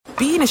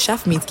being a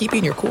chef means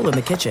keeping your cool in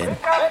the kitchen.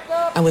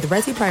 And with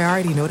Resi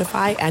Priority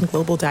Notify and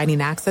Global Dining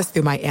Access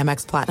through my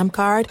Amex Platinum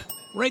card,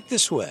 right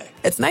this way.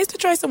 It's nice to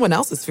try someone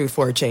else's food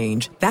for a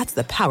change. That's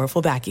the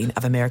powerful backing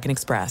of American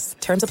Express.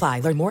 Terms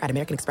apply. Learn more at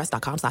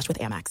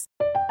americanexpress.com/withAmex.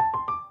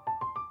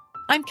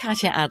 I'm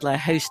Katya Adler,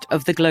 host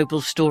of The Global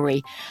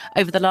Story.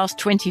 Over the last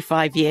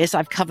 25 years,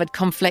 I've covered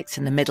conflicts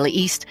in the Middle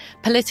East,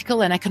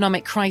 political and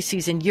economic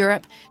crises in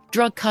Europe,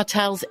 drug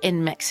cartels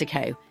in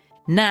Mexico.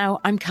 Now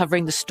I'm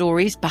covering the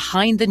stories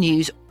behind the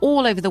news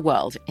all over the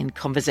world in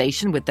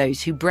conversation with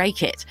those who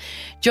break it.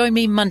 Join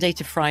me Monday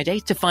to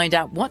Friday to find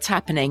out what's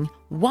happening,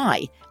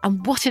 why,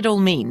 and what it all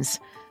means.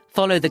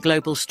 Follow The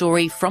Global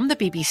Story from the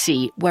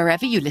BBC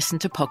wherever you listen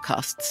to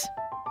podcasts.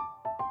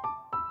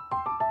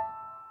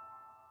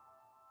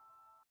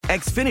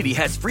 Xfinity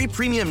has free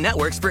premium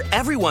networks for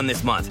everyone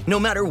this month, no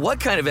matter what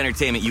kind of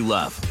entertainment you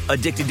love.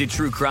 Addicted to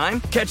true crime?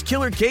 Catch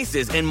killer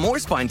cases and more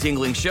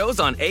spine-tingling shows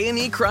on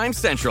A&E Crime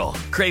Central.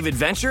 Crave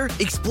adventure?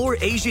 Explore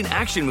Asian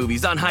action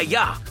movies on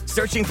Hi-YAH.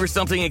 Searching for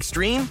something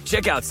extreme?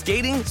 Check out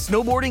skating,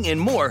 snowboarding, and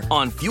more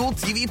on Fuel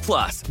TV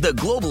Plus, the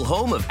global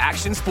home of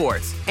action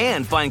sports.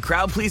 And find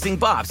crowd-pleasing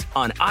bops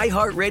on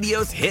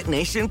iHeartRadio's Hit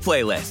Nation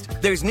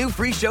playlist. There's new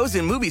free shows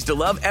and movies to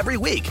love every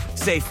week.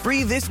 Say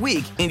free this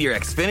week in your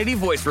Xfinity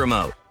voice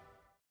remote.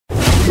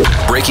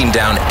 Breaking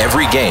down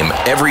every game,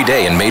 every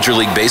day in Major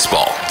League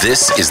Baseball.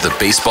 This is the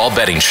Baseball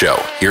Betting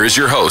Show. Here is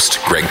your host,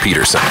 Greg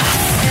Peterson.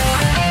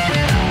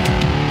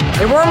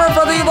 A warm up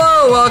for the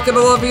low. Welcome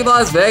to lovely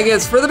Las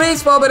Vegas for the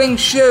Baseball Betting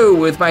Show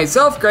with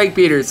myself, Greg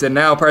Peterson,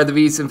 now part of the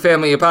VSiN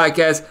family of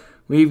podcasts.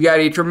 We've got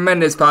a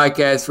tremendous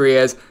podcast for you.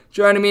 As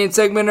joining me in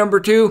segment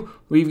number 2,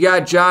 we've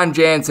got John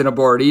Jansen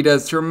aboard. He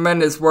does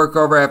tremendous work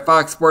over at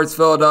Fox Sports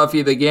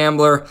Philadelphia, The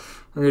Gambler.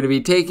 We're going to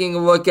be taking a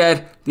look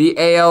at the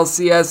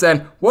ALCS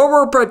and what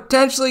we're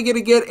potentially going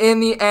to get in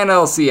the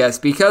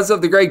NLCS because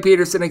of the Greg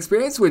Peterson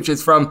experience, which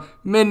is from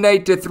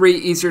midnight to 3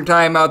 Eastern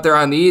Time out there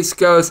on the East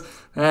Coast.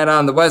 And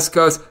on the West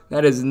Coast,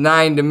 that is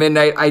 9 to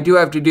midnight. I do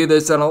have to do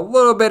this on a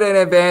little bit in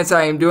advance.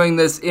 I am doing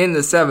this in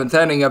the 7th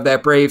inning of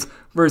that Braves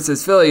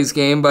versus Phillies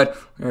game, but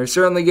we're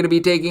certainly going to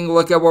be taking a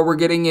look at what we're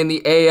getting in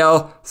the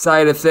AL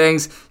side of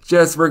things,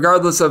 just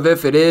regardless of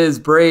if it is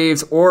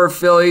Braves or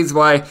Phillies.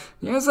 Why,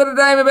 so the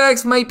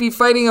Diamondbacks might be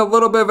fighting a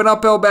little bit of an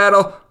uphill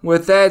battle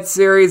with that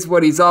series,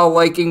 what he's all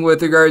liking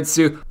with regards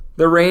to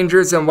the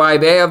Rangers and why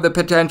they have the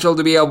potential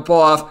to be able to pull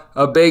off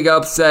a big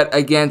upset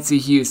against the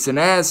Houston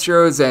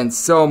Astros and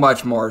so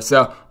much more.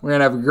 So we're going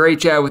to have a great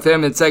chat with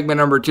him in segment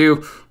number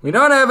 2. We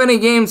don't have any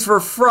games for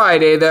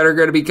Friday that are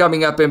going to be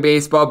coming up in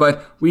baseball,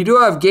 but we do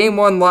have game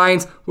 1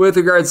 lines with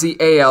regards to the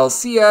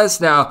ALCS.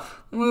 Now,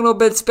 a little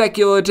bit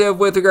speculative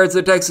with regards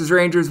to the Texas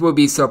Rangers. Would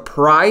be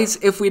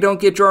surprised if we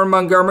don't get Jordan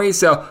Montgomery.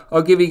 So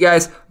I'll give you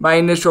guys my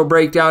initial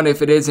breakdown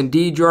if it is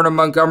indeed Jordan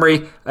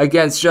Montgomery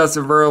against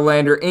Justin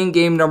Verlander in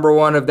game number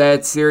 1 of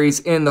that series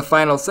in the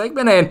final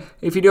segment. And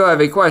if you do have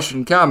a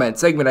question, comment,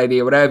 segment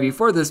idea, what have you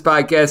for this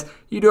podcast,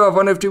 you do have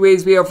one of 2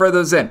 ways to be able to throw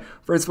those in.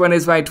 First one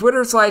is my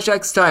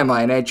Twitter/X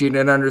timeline at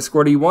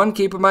 @GNN_D1.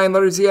 Keep in mind,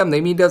 letters EM,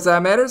 they mean does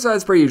not matter. So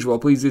as per usual,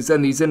 please do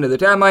send these into the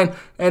timeline.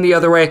 And the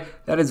other way,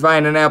 that is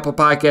via an Apple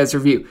Podcast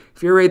review.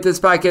 If you rate this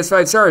podcast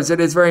 5 stars,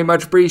 it is very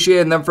much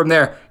appreciated. And then from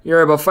there,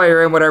 you're able to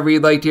fire in whatever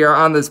you'd like to hear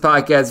on this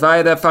podcast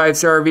via that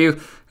 5-star review.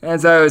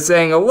 As I was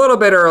saying a little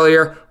bit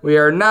earlier, we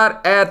are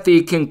not at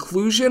the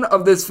conclusion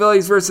of this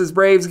Phillies versus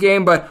Braves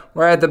game, but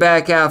we're at the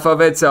back half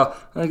of it. So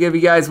I'll give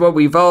you guys what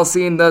we've all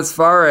seen thus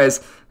far.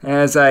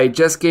 As I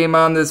just came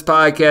on this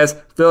podcast,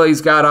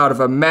 Phillies got out of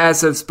a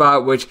massive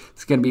spot, which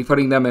is going to be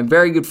putting them in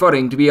very good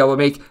footing to be able to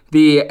make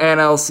the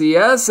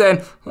NLCS,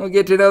 and we'll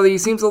get to know that he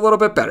seems a little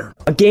bit better.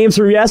 Games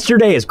from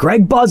yesterday is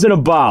Greg buzzing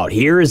about.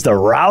 Here is the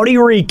rowdy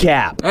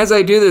recap. As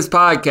I do this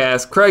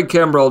podcast, Craig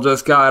Kimbrell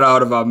just got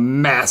out of a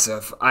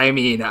massive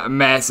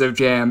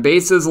jam.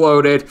 Bases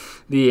loaded.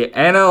 The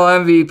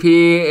NL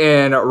MVP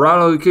and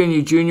Ronald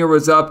Acuna Jr.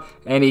 was up,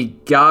 and he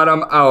got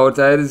him out.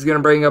 That is going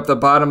to bring up the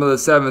bottom of the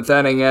 7th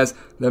inning as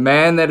the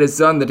man that has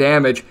done the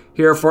damage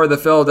here for the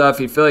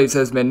Philadelphia Phillies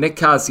has been Nick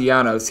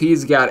Castellanos.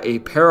 He's got a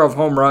pair of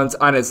home runs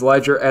on his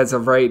ledger as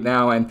of right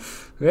now, and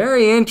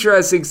very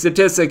interesting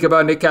statistic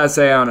about Nick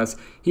Castellanos.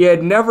 He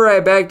had never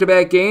had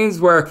back-to-back games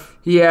where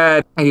he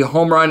had a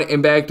home run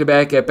in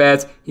back-to-back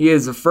at-bats. He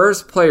is the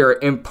first player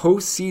in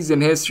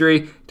postseason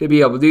history to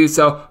be able to do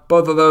so.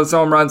 Both of those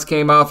home runs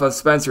came off of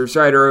Spencer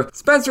Strider.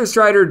 Spencer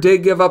Strider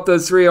did give up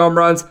those 3 home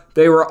runs.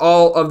 They were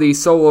all of the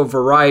solo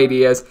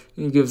variety as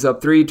he gives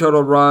up 3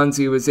 total runs.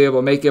 He was able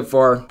to make it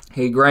for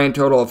a grand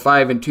total of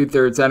 5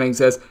 2/3 innings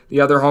as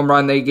the other home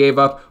run they gave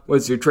up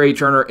was to Trey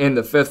Turner in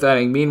the 5th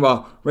inning.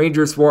 Meanwhile,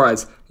 Ranger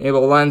Suarez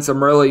able to lend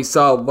some really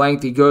solid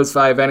length. He goes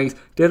 5 innings.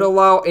 Did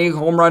allow a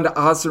home run to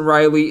Austin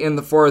Riley in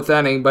the 4th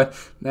inning, but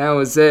that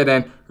was it.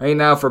 And right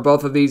now for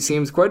both of these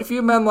teams, quite a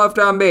few men left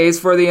on base.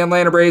 For the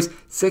Atlanta Braves,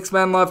 6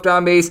 men left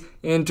on base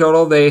in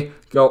total. They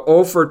go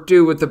 0 for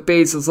 2 with the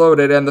bases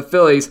loaded, and the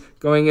Phillies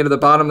going into the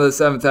bottom of the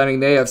 7th inning,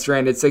 they have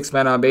stranded 6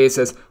 men on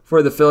bases.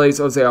 For the Phillies,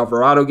 Jose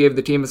Alvarado gave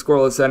the team a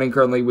scoreless inning.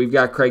 Currently, we've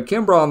got Craig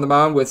Kimbrell on the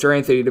mound with Sir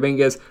Anthony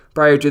Dominguez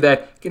prior to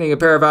that, getting a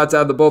pair of outs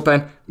out of the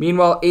bullpen.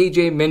 Meanwhile,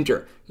 A.J.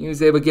 Minter, he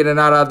was able to get an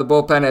out of the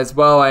bullpen as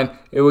well, and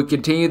it would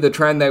continue the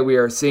trend that we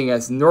are seeing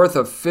as north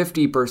of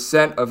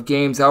 50% of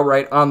games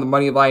outright on the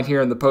money line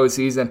here in the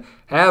postseason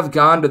have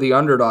gone to the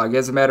underdog.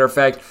 As a matter of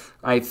fact,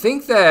 I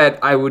think that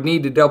I would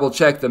need to double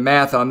check the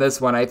math on this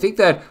one. I think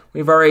that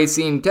we've already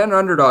seen 10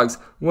 underdogs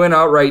win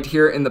outright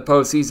here in the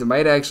postseason.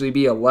 Might actually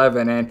be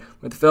 11, and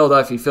with the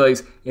Philadelphia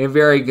Phillies in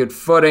very good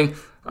footing.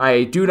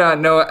 I do not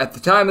know at the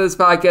time of this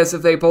podcast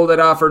if they pulled it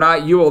off or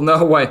not. You will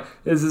know when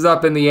this is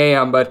up in the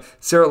AM, but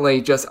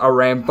certainly just a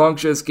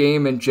rambunctious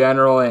game in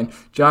general. And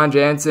John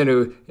Jansen,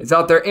 who is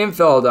out there in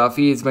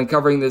Philadelphia, has been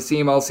covering this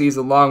team all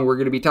season long. We're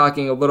going to be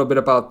talking a little bit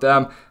about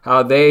them,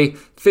 how they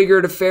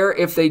figure to fare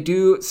if they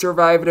do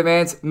survive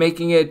advance,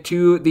 making it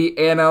to the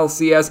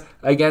NLCS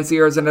against the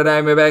Arizona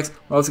Diamondbacks.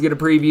 We're also going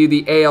to preview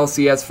the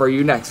ALCS for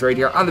you next, right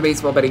here on the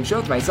Baseball Betting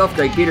Show with myself,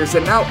 Greg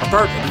Peterson, now a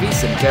part of the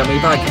VSiN Family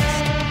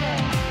Podcast.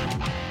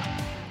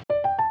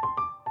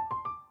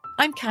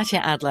 I'm Katya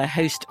Adler,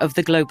 host of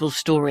The Global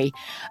Story.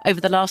 Over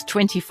the last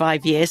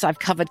 25 years, I've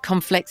covered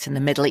conflicts in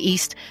the Middle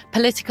East,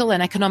 political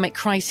and economic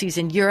crises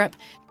in Europe,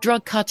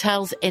 drug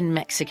cartels in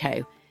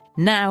Mexico.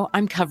 Now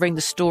I'm covering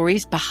the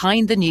stories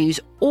behind the news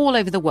all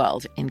over the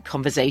world in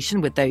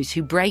conversation with those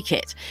who break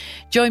it.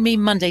 Join me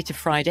Monday to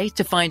Friday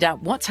to find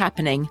out what's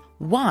happening,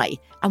 why,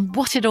 and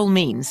what it all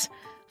means.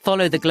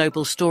 Follow The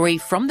Global Story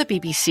from the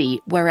BBC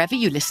wherever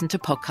you listen to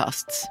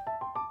podcasts.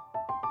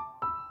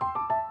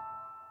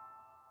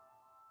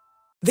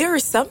 There are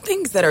some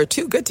things that are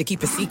too good to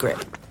keep a secret.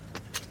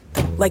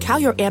 Like how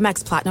your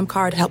Amex Platinum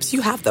card helps you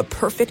have the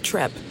perfect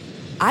trip.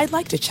 I'd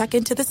like to check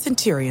into the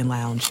Centurion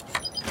Lounge.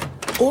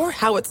 Or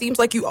how it seems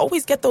like you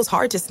always get those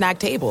hard-to-snag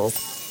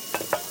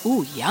tables.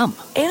 Ooh, yum.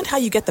 And how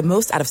you get the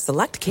most out of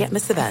select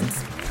can't-miss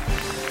events.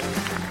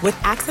 With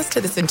access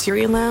to the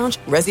Centurion Lounge,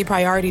 Resi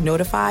Priority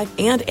Notified,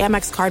 and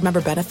Amex card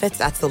member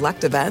benefits at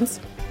select events,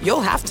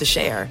 you'll have to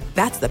share.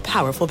 That's the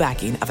powerful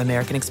backing of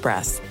American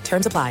Express.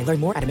 Terms apply. Learn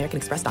more at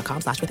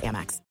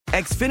americanexpress.com/withAmex.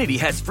 Xfinity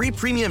has free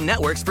premium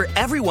networks for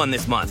everyone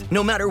this month,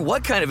 no matter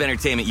what kind of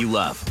entertainment you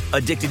love.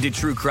 Addicted to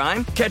true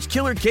crime? Catch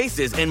killer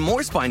cases and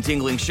more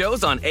spine-tingling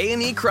shows on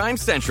A&E Crime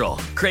Central.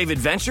 Crave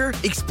adventure?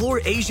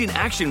 Explore Asian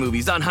action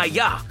movies on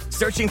Hi-YAH.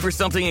 Searching for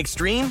something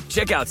extreme?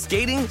 Check out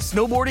skating,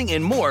 snowboarding,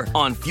 and more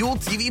on Fuel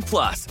TV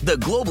Plus, the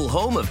global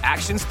home of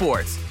action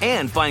sports.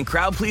 And find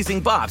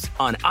crowd-pleasing bops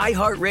on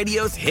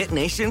iHeartRadio's Hit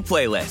Nation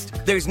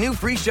playlist. There's new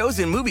free shows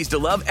and movies to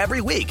love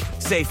every week.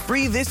 Say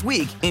free this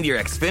week in your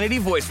Xfinity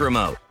voice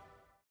remote.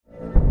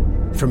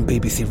 From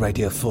BBC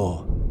Radio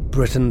 4,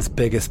 Britain's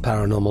biggest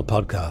paranormal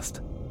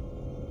podcast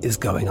is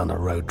going on a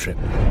road trip.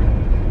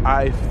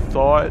 I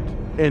thought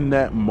in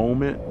that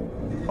moment,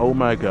 oh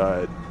my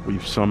God,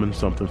 we've summoned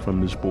something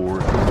from this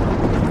board.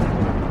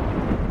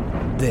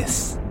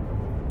 This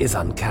is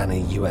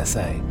Uncanny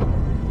USA.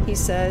 He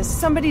says,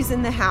 somebody's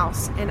in the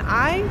house, and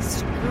I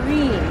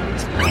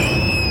screamed.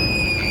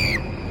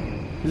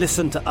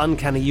 Listen to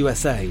Uncanny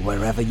USA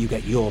wherever you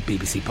get your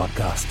BBC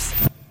podcasts,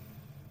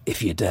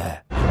 if you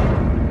dare.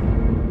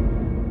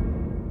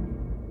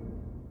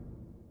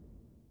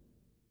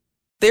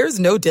 There's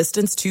no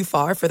distance too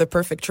far for the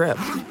perfect trip.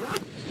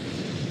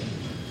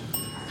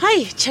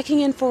 Hi, checking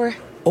in for...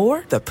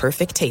 Or the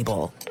perfect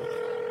table.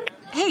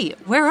 Hey,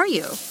 where are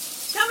you?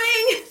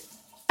 Coming!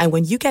 And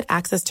when you get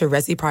access to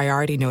Resi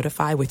Priority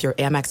Notify with your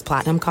Amex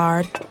Platinum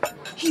card...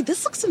 Hey,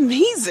 this looks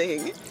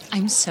amazing!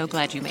 I'm so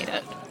glad you made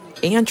it.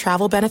 And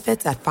travel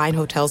benefits at fine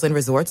hotels and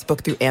resorts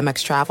booked through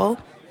Amex Travel,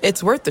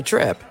 it's worth the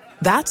trip.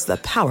 That's the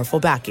powerful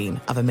backing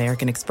of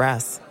American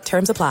Express.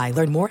 Terms apply.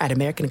 Learn more at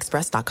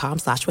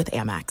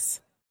americanexpress.com/withAmex.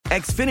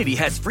 Xfinity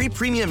has free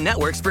premium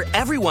networks for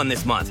everyone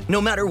this month,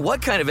 no matter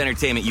what kind of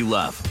entertainment you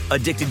love.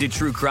 Addicted to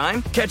true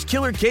crime? Catch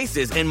killer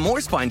cases and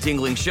more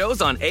spine-tingling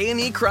shows on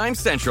A&E Crime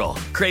Central.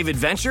 Crave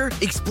adventure?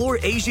 Explore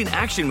Asian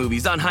action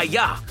movies on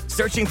Hi-YAH.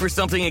 Searching for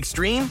something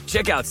extreme?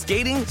 Check out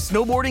skating,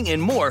 snowboarding,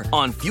 and more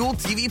on Fuel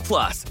TV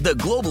Plus, the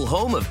global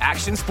home of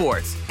action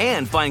sports.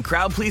 And find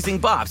crowd-pleasing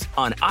bops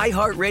on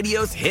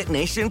iHeartRadio's Hit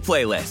Nation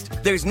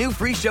playlist. There's new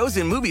free shows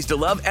and movies to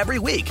love every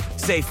week.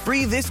 Say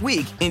free this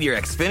week in your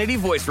Xfinity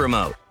voice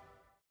remote.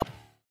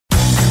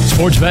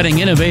 Sports Betting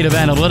Innovative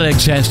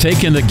Analytics has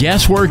taken the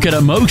guesswork and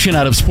emotion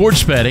out of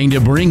sports betting to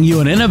bring you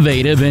an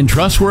innovative and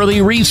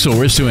trustworthy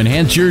resource to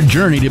enhance your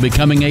journey to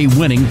becoming a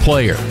winning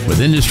player.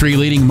 With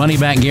industry-leading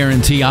money-back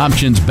guarantee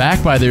options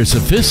backed by their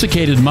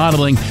sophisticated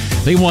modeling,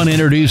 they want to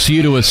introduce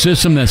you to a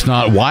system that's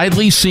not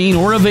widely seen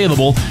or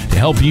available to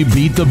help you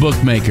beat the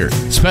bookmaker.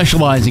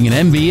 Specializing in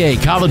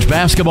NBA, college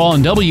basketball,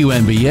 and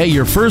WNBA,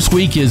 your first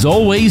week is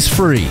always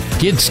free.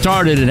 Get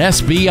started at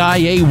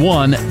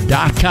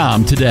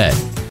SBIA1.com today.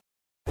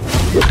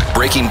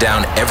 Breaking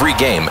down every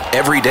game,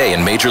 every day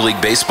in Major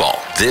League Baseball.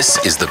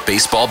 This is the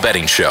Baseball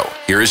Betting Show.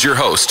 Here is your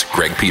host,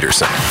 Greg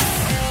Peterson.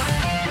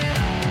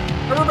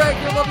 We're back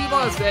here in lovely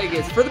Las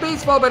Vegas for the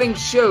Baseball Betting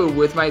Show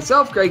with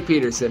myself, Greg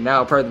Peterson,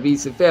 now part of the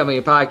VSiN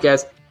Family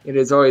Podcast. It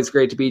is always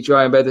great to be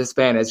joined by this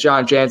man, as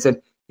John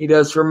Jansen. He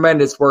does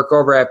tremendous work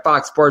over at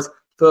Fox Sports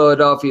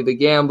Philadelphia the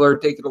Gambler,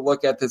 taking a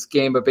look at this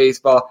game of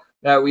baseball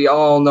that we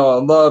all know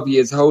and love. He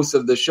is host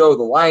of the show,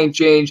 The Line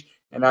Change.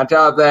 And on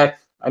top of that,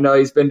 I know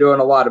he's been doing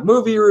a lot of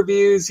movie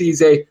reviews.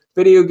 He's a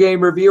video game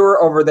reviewer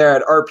over there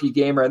at RP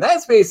Gamer, and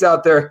that's based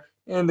out there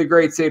in the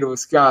great state of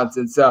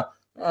Wisconsin. So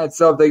that's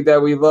something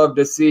that we love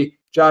to see.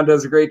 John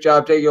does a great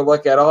job taking a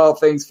look at all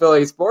things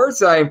Philly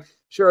sports. I'm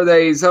sure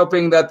that he's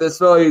hoping that this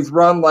Phillies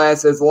run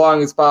lasts as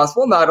long as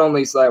possible, not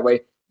only so that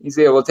way he's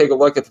able to take a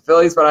look at the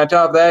Phillies, but on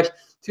top of that,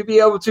 to be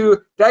able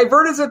to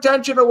divert his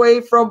attention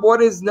away from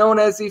what is known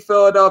as the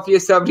Philadelphia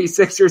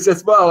 76ers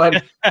as well.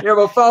 And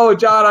we'll follow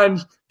John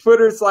on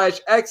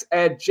Twitter/X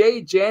at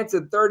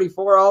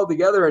JJansen34 all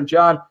together. And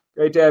John,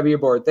 great to have you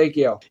aboard. Thank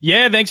you.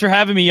 Yeah, thanks for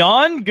having me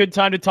on. Good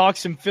time to talk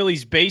some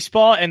Phillies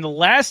baseball. And the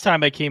last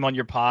time I came on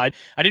your pod,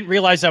 I didn't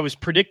realize I was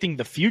predicting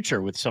the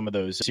future with some of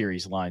those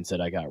series lines that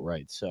I got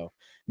right. So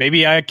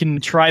maybe I can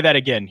try that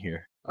again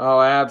here.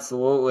 Oh,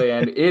 absolutely.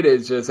 And it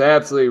is just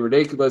absolutely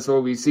ridiculous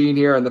what we've seen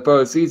here in the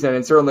postseason.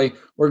 And certainly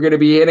we're going to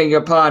be hitting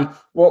upon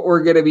what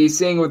we're going to be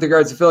seeing with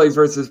regards to Phillies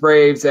versus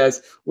Braves, as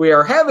we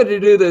are having to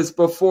do this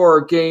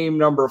before game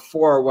number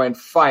 4 went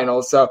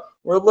final. So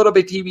we're a little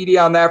bit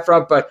TBD on that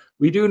front, but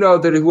we do know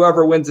that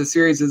whoever wins the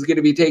series is going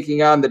to be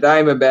taking on the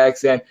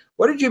Diamondbacks. And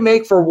what did you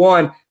make, for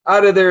one,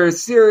 out of their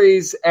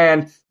series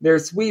and their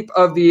sweep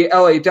of the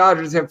LA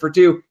Dodgers, and for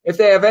two, if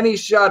they have any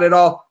shot at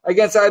all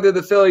against either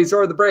the Phillies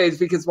or the Braves?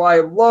 Because while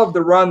I love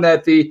the run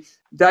that the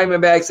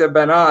Diamondbacks have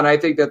been on, I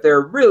think that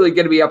they're really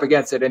going to be up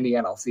against it in the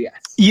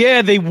NLCS.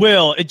 Yeah, they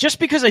will. Just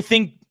because I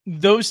think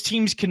those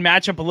teams can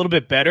match up a little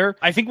bit better.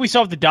 I think we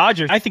saw with the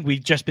Dodgers, I think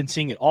we've just been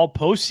seeing it all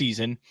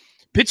postseason.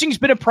 Pitching's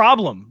been a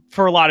problem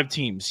for a lot of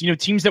teams.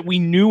 Teams that we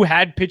knew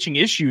had pitching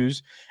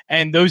issues,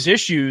 and those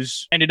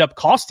issues ended up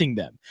costing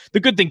them. The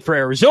good thing for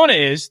Arizona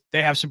is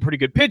they have some pretty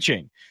good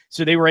pitching.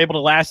 So they were able to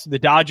last the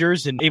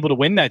Dodgers and able to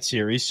win that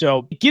series.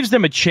 So it gives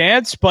them a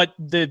chance, but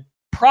the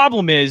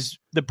problem is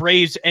the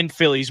Braves and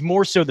Phillies,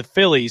 more so the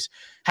Phillies,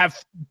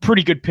 have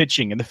pretty good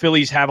pitching, and the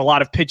Phillies have a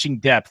lot of pitching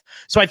depth.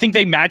 So I think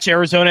they match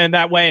Arizona in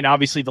that way, and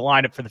obviously the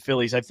lineup for the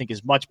Phillies, I think,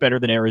 is much better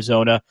than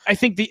Arizona. I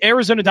think the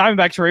Arizona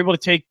Diamondbacks are able to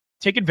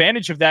take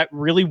advantage of that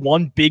really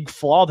one big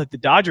flaw that the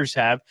Dodgers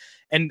have.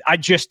 And I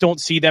just don't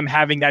see them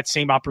having that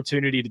same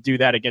opportunity to do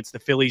that against the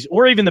Phillies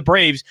or even the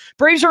Braves.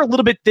 Braves are a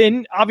little bit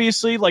thin,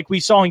 obviously, like we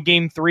saw in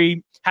Game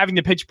 3. Having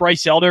to pitch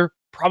Bryce Elder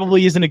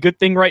probably isn't a good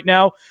thing right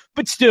now,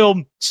 but still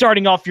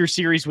starting off your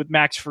series with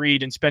Max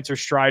Fried and Spencer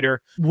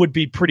Strider would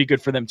be pretty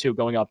good for them too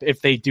going up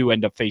if they do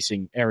end up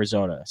facing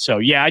Arizona. So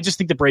yeah, I just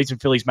think the Braves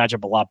and Phillies match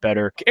up a lot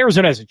better.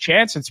 Arizona has a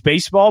chance. It's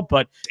baseball,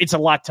 but it's a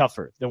lot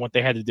tougher than what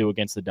they had to do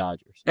against the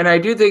Dodgers. And I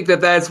do think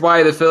that that's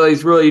why the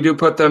Phillies really do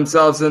put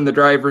themselves in the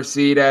driver's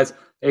seat as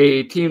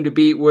a team to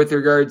beat with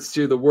regards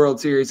to the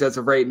World Series as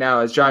of right now,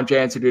 as John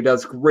Jansen, who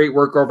does great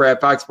work over at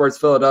Fox Sports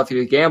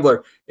Philadelphia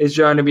Gambler, is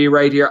joining me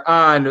right here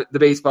on the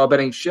Baseball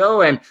Betting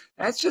Show. And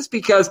that's just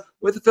because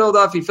with the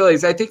Philadelphia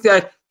Phillies, I think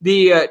that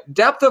the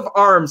depth of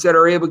arms that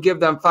are able to give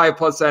them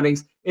 5+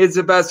 innings is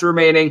the best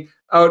remaining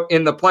out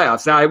in the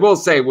playoffs. Now, I will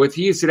say, with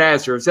Houston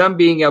Astros, them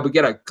being able to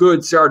get a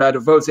good start out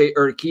of Jose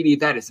Urquidy,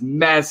 that is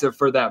massive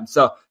for them.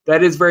 So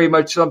that is very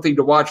much something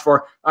to watch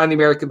for on the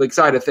American League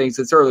side of things.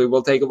 And certainly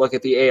we'll take a look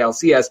at the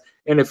ALCS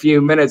in a few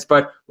minutes.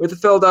 But with the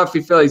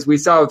Philadelphia Phillies, we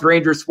saw with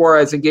Ranger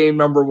Suarez in game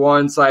number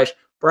 1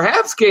 /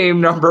 perhaps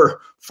game number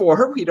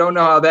 4. We don't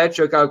know how that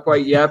shook out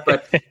quite yet.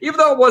 But even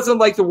though it wasn't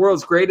like the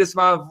world's greatest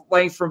amount of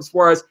length from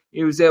Suarez,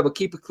 he was able to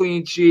keep a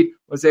clean sheet,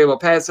 was able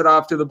to pass it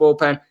off to the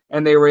bullpen,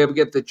 and they were able to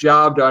get the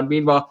job done.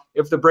 Meanwhile,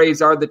 if the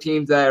Braves are the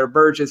team that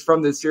emerges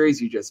from this series,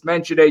 you just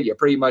mentioned it, you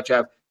pretty much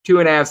have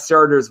 2.5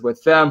 starters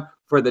with them.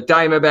 For the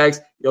Diamondbacks,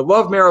 you'll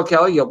love Merrill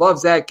Kelly, you'll love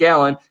Zach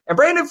Gallen, and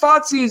Brandon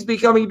Pfaadt is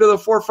becoming to the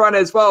forefront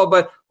as well.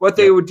 But what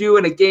they would do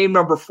in a game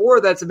number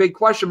 4, that's a big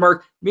question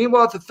mark.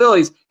 Meanwhile, the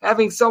Phillies,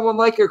 having someone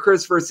like a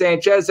Christopher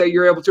Sanchez that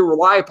you're able to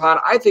rely upon,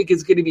 I think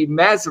is going to be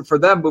massive for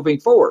them moving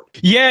forward.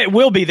 Yeah, it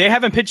will be. They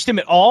haven't pitched him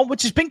at all,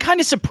 which has been kind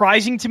of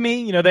surprising to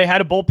me. They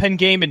had a bullpen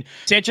game, and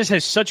Sanchez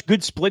has such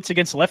good splits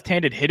against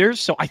left-handed hitters,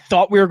 so I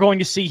thought we were going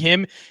to see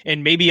him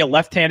in maybe a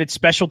left-handed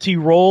specialty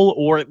role,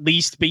 or at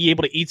least be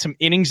able to eat some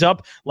innings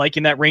up, like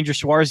in that Ranger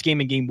Suarez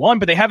game in game 1,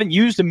 but they haven't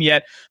used him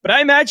yet. But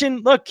I imagine,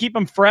 look, keep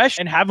him fresh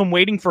and have him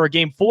waiting for a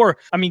game 4.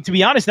 I mean, to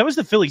be honest, that was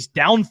the Phillies'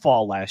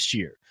 downfall last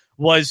year,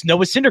 was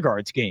Noah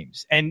Syndergaard's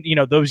games and,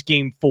 those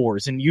game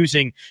 4s, and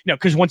using,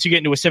 because once you get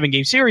into a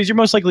 7-game series, you're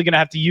most likely going to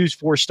have to use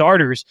 4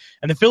 starters,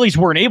 and the Phillies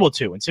weren't able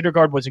to, and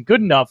Syndergaard wasn't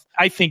good enough.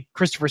 I think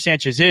Christopher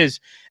Sanchez is.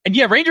 And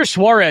yeah, Ranger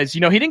Suarez, he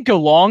didn't go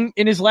long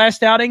in his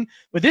last outing,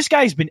 but this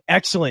guy's been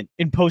excellent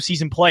in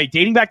postseason play.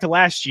 Dating back to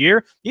last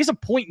year, he has a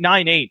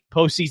 .98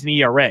 postseason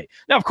ERA.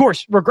 Now, of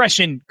course,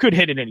 regression could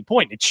hit at any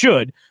point. It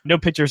should. No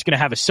pitcher is going to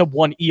have a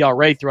sub-1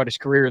 ERA throughout his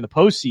career in the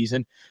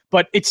postseason,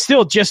 but it's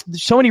still just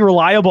so many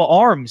reliable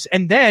arms games.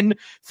 And then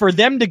for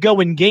them to go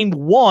in game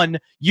one,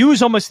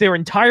 use almost their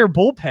entire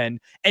bullpen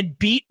and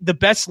beat the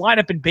best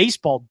lineup in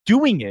baseball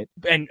doing it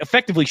and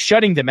effectively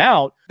shutting them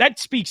out, that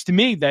speaks to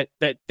me that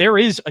there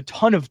is a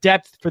ton of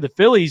depth for the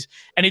Phillies,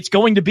 and it's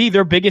going to be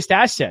their biggest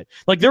asset.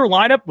 Like their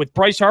lineup with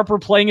Bryce Harper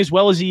playing as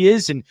well as he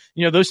is, and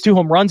those 2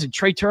 home runs and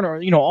Trey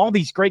Turner, all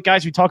these great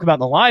guys we talk about in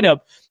the lineup.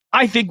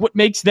 I think what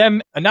makes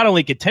them not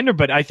only a contender,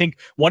 but I think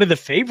one of the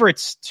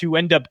favorites to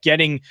end up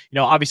getting,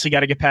 obviously got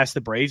to get past the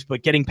Braves,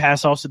 but getting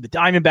past also the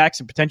Diamondbacks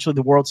and potentially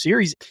the World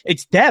Series,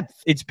 it's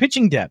depth. It's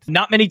pitching depth.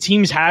 Not many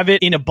teams have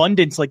it in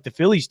abundance like the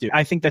Phillies do.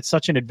 I think that's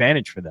such an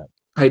advantage for them.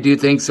 I do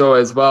think so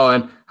as well.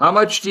 And how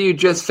much do you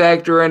just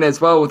factor in as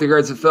well with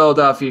regards to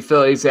Philadelphia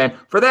Phillies and,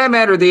 for that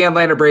matter, the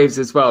Atlanta Braves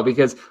as well?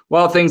 Because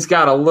while things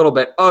got a little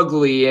bit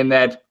ugly in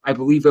that, I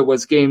believe it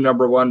was game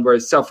number 1 where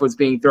stuff was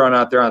being thrown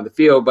out there on the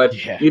field, but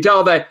you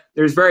tell that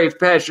there's very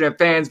passionate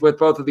fans with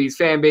both of these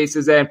fan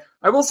bases. And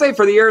I will say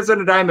for the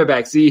Arizona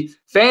Diamondbacks, the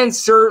fans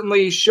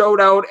certainly showed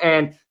out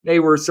and they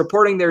were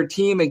supporting their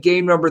team in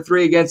game number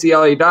 3 against the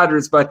LA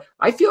Dodgers. But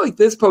I feel like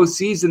this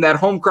postseason, that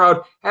home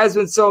crowd has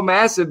been so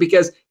massive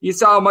because you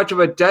saw how much of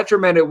a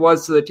detriment it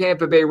was to the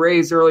Tampa Bay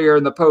Rays earlier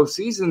in the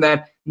postseason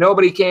that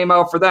nobody came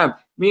out for them.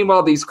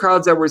 Meanwhile, these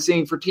crowds that we're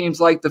seeing for teams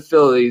like the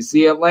Phillies,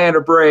 the Atlanta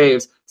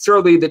Braves,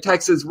 certainly the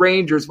Texas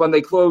Rangers when they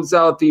close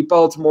out the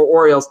Baltimore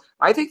Orioles,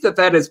 I think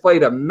that has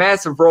played a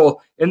massive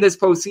role in this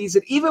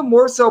postseason, even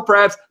more so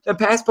perhaps than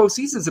past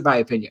postseasons, in my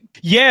opinion.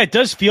 Yeah, it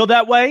does feel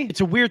that way.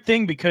 It's a weird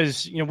thing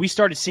because, we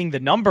started seeing the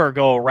number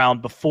go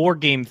around before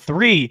game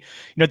 3,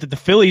 that the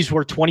Phillies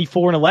were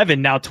 24-11,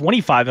 now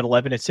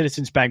 25-11 at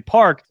Citizens Bank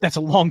Park. That's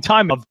a long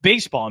time of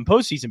baseball and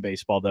postseason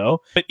baseball,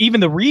 though. But even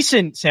the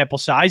recent sample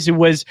size, it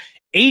was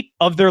 8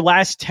 of their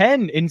last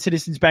 10 in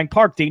Citizens Bank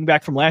Park, dating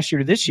back from last year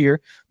to this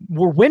year,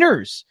 were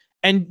winners.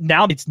 And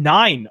now it's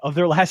 9 of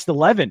their last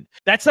 11.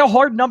 That's a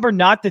hard number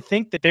not to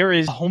think that there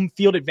is home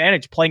field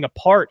advantage playing a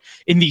part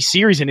in these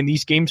series and in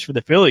these games for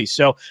the Phillies.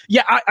 So,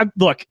 yeah,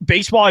 look,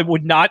 baseball, I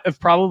would not have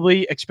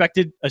probably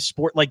expected a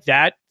sport like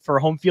that for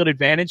home field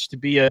advantage to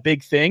be a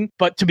big thing.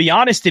 But to be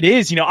honest, it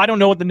is. I don't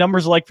know what the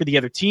numbers are like for the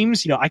other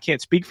teams. I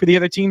can't speak for the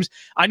other teams.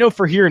 I know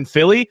for here in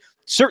Philly,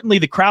 certainly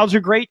the crowds are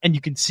great and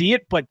you can see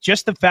it, but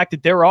just the fact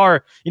that there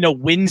are,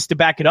 wins to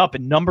back it up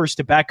and numbers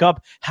to back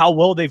up how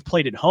well they've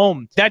played at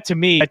home, that to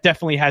me, that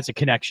definitely has a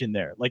connection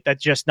there. Like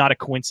that's just not a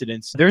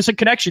coincidence. There's a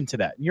connection to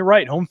that. And you're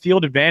right. Home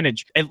field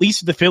advantage, at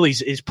least the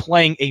Phillies, is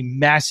playing a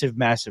massive,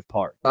 massive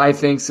part. I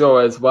think so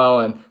as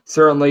well. And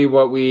certainly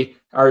what we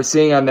are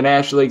seeing on the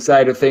National League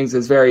side of things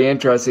is very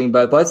interesting,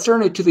 but let's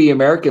turn it to the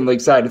American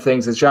League side of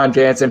things as Sean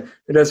Jansen,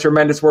 who does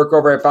tremendous work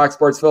over at Fox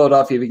Sports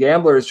Philadelphia, the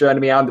Gambler, is joining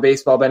me on the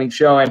Baseball Betting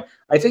Show. And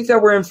I think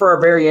that we're in for a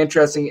very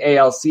interesting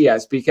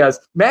ALCS because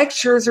Max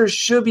Scherzer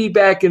should be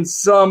back in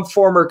some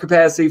form or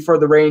capacity for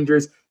the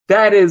Rangers.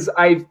 That is,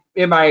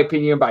 in my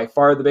opinion, by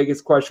far the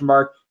biggest question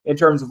mark in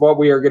terms of what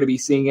we are going to be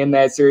seeing in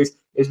that series.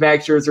 Is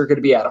Max Scherzer going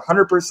to be at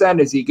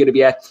 100%? Is he going to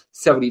be at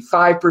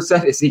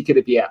 75%? Is he going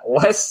to be at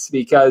less?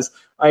 Because,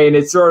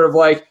 it's sort of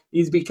like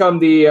he's become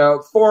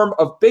the form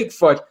of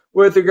Bigfoot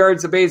with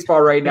regards to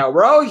baseball right now.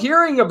 We're all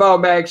hearing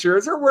about Max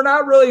Scherzer. We're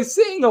not really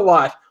seeing a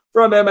lot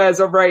from him as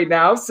of right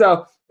now.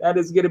 So that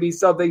is going to be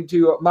something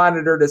to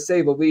monitor, to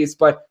say the least.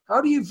 But how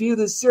do you view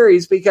this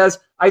series? Because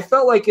I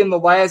felt like in the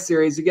last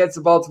series against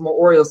the Baltimore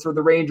Orioles for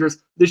the Rangers,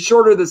 the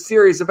shorter the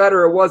series, the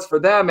better it was for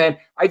them. And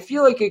I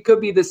feel like it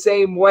could be the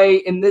same way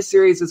in this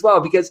series as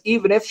well, because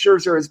even if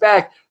Scherzer is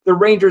back, the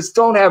Rangers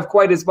don't have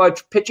quite as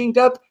much pitching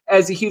depth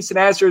as the Houston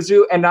Astros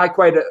do, and not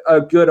quite a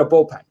good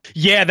bullpen.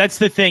 Yeah, that's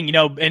the thing.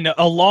 In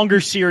a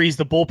longer series,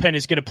 the bullpen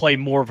is going to play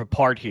more of a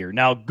part here.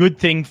 Now, good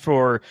thing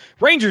for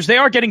Rangers, they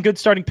are getting good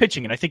starting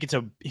pitching, and I think it's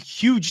a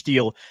huge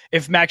deal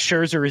if Max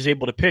Scherzer is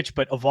able to pitch.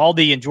 But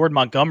Eovaldi and Jordan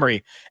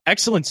Montgomery,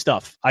 excellent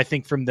stuff, I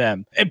think, from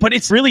them. But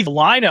it's really the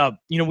lineup.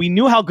 We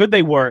knew how good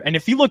they were, and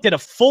if you looked at a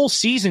full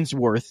season's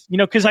worth,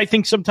 because I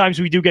think sometimes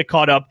we do get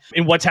caught up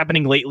in what's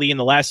happening lately in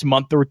the last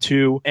month or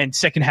two and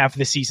second half of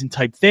the season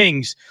type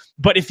things.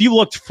 But if you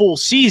looked full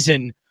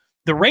season,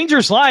 the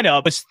Rangers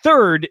lineup was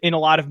third in a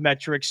lot of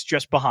metrics,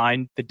 just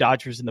behind the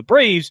Dodgers and the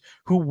Braves,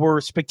 who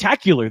were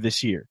spectacular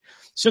this year.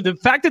 So the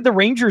fact that the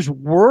Rangers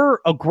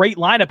were a great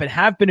lineup and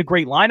have been a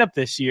great lineup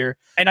this year,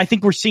 and I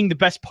think we're seeing the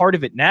best part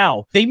of it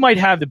now, they might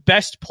have the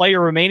best player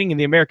remaining in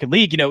the American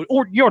League,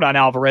 or Yordan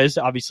Alvarez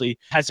obviously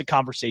has a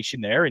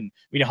conversation there, and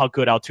we know how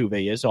good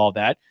Altuve is, all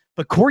that.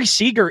 But Corey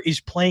Seager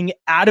is playing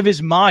out of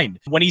his mind.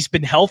 When he's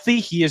been healthy,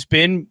 he has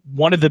been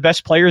one of the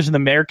best players in the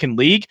American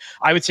League.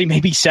 I would say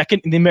maybe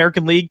second in the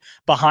American League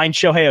behind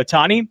Shohei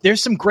Ohtani.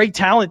 There's some great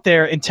talent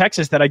there in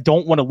Texas that I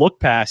don't want to look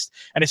past,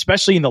 and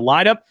especially in the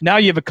lineup. Now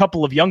you have a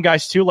couple of young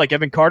guys too, like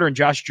Evan Carter and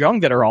Josh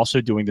Jung, that are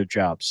also doing their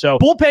job. So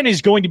bullpen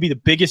is going to be the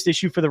biggest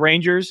issue for the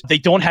Rangers. They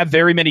don't have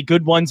very many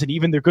good ones, and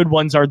even their good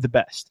ones are the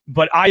best.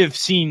 But I have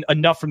seen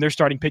enough from their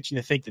starting pitching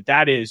to think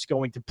that is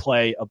going to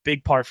play a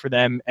big part for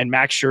them, and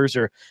Max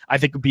Scherzer, I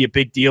think, would be a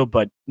big deal.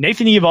 But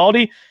Nathan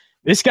Eovaldi,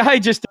 this guy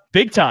just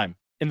big time.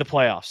 in the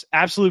playoffs.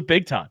 Absolute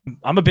big time.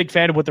 I'm a big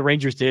fan of what the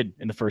Rangers did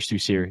in the first two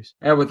series.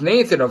 And with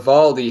Nathan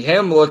Eovaldi,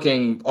 him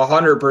looking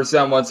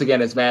 100% once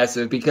again is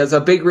massive, because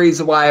a big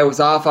reason why I was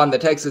off on the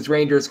Texas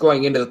Rangers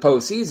going into the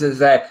postseason is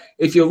that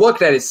if you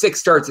looked at his 6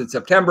 starts in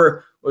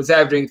September, was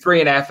averaging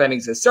 3.5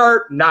 innings a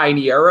start, 9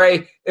 ERA.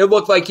 It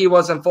looked like he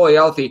wasn't fully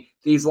healthy.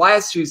 These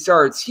last 2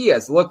 starts, he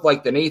has looked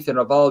like the Nathan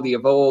Eovaldi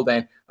of old,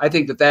 and I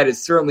think that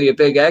is certainly a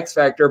big X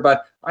factor.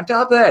 But on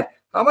top of that,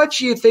 how much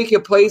do you think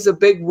it plays a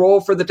big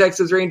role for the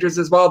Texas Rangers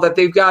as well that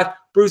they've got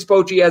Bruce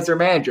Bochy as their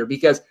manager?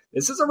 Because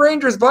this is a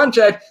Rangers bunch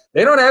that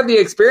they don't have the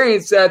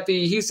experience that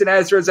the Houston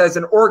Astros as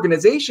an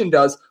organization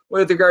does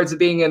with regards to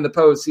being in the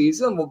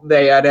postseason.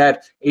 They had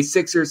a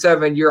 6 or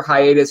 7 year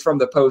hiatus from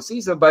the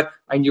postseason, but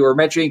you were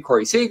mentioning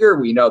Corey Seager.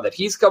 We know that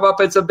he's come up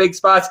in some big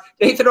spots.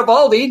 Nathan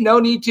Eovaldi, no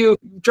need to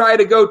try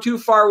to go too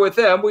far with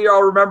him. We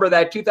all remember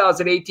that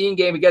 2018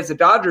 game against the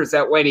Dodgers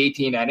that went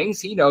 18 innings.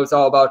 He knows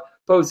all about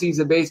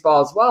postseason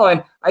baseball as well.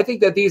 And I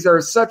think that these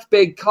are such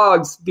big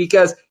cogs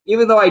because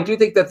even though I do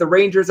think that the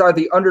Rangers are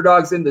the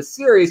underdogs in the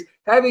series,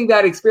 having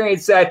that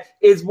experience that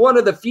is one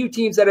of the few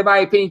teams that, in my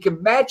opinion,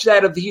 can match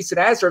that of the Houston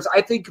Astros,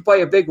 I think could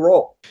play a big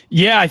role.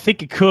 Yeah, I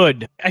think it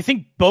could. I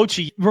think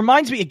Bochy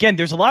reminds me, again,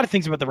 there's a lot of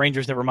things about the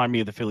Rangers that remind me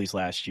of the Phillies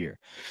last year.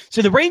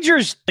 So the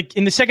Rangers, like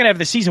in the second half of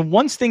the season,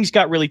 once things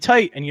got really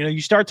tight and,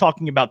 you start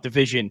talking about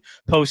division,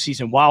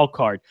 postseason, wild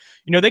card,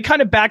 they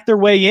kind of backed their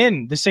way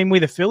in the same way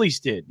the Phillies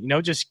did,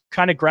 just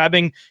kind of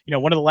grabbing,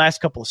 one of the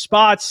last couple of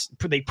spots.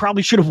 They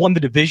probably should have won the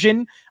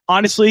division.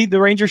 Honestly, the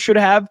Rangers should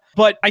have.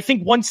 But I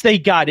think once they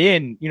got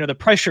in, the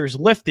pressure is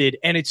lifted,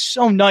 and it's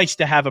so nice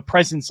to have a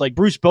presence like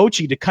Bruce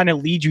Bochy to kind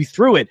of lead you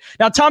through it.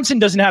 Now, Thompson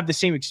doesn't have the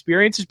same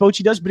experience as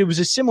Bochy does, but it was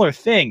a similar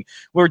thing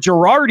where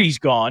Girardi's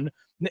gone.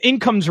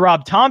 In comes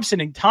Rob Thompson,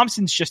 and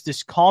Thompson's just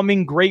this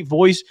calming, great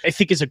voice. I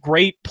think is a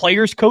great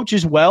players coach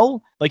as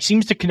well.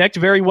 Seems to connect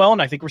very well,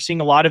 and I think we're seeing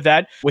a lot of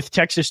that with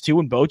Texas too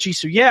and Bochy.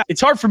 So yeah,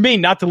 it's hard for me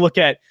not to look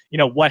at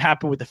what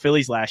happened with the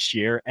Phillies last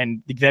year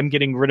and them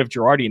getting rid of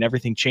Girardi and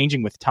everything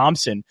changing with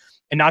Thompson,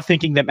 and not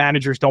thinking that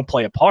managers don't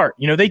play a part.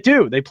 They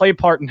do. They play a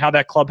part in how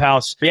that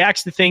clubhouse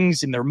reacts to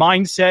things in their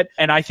mindset,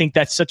 and I think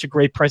that's such a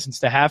great presence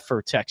to have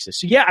for Texas.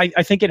 So yeah,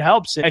 I think it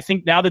helps. I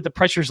think now that the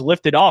pressure's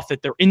lifted off,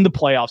 that they're in the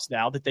playoffs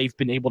now, that they've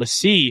been able to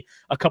see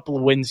a couple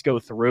of wins go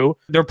through,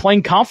 they're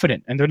playing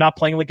confident, and they're not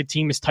playing like a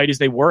team as tight as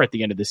they were at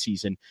the end of the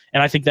season.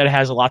 And I think that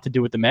has a lot to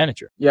do with the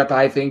manager. Yep,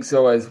 I think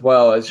so as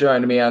well. As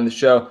joining me on the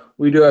show,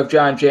 we do have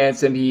John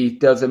Jansen. He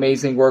does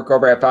amazing work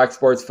over at Fox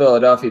Sports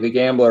Philadelphia, The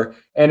Gambler.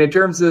 And in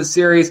terms of the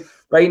series,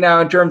 right now,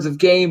 in terms of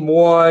game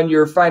one,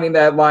 you're finding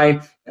that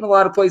line in a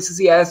lot of places.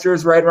 The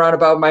Astros right around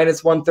about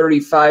minus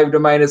 135 to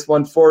minus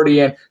 140.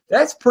 And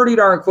that's pretty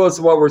darn close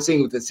to what we're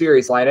seeing with the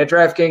series line. At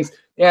DraftKings,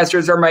 the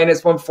Astros are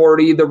minus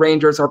 140. The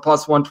Rangers are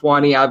plus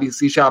 120.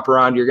 Obviously, shop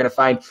around. You're going to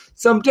find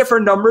some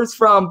different numbers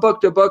from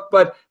book to book.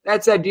 But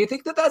that said, do you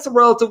think that that's a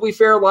relatively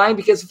fair line?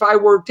 Because if I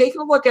were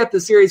taking a look at the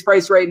series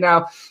price right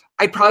now,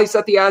 I'd probably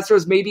set the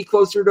Astros maybe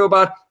closer to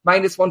about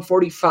minus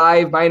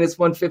 145, minus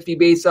 150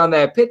 based on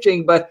that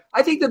pitching. But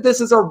I think that this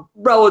is a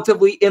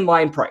relatively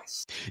inline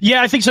price.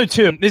 Yeah, I think so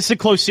too. This is a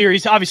close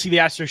series. Obviously, the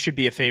Astros should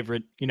be a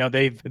favorite.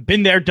 They've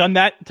been there, done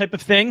that type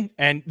of thing.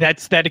 And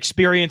that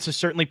experience is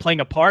certainly playing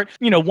a part.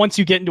 Once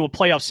you get into a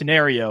playoff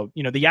scenario,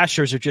 the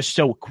Astros are just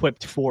so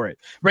equipped for it.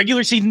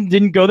 Regular season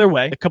didn't go their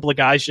way. A couple of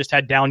guys just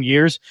had down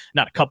years.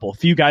 Not a couple. A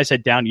few guys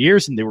had down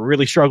years, and they were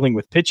really struggling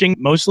with pitching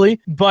mostly.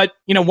 But,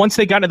 once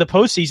they got into the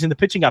postseason, the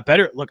pitching got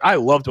better. Look, I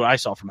loved what I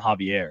saw from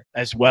Javier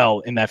as well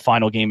in that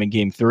final game in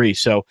game 3.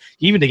 So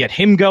even to get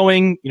him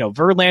going,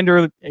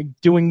 Verlander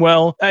doing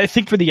well. I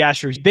think for the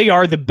Astros, they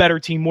are the better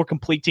team, more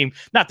complete team.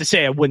 Not to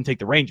say I wouldn't take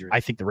the Rangers.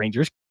 I think the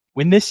Rangers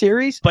win this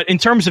series. But in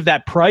terms of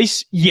that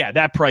price, yeah,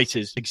 that price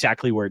is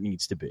exactly where it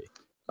needs to be.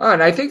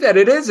 And I think that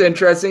it is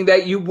interesting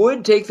that you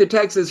would take the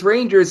Texas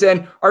Rangers.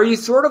 And are you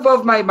sort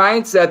of my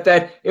mindset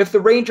that if the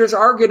Rangers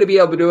are going to be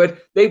able to do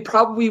it, they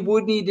probably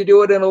would need to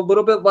do it in a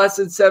little bit less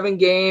than 7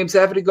 games?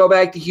 Having to go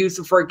back to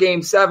Houston for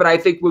game 7, I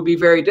think would be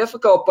very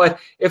difficult. But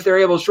if they're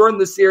able to shorten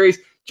the series,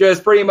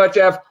 just pretty much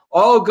have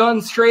all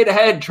guns straight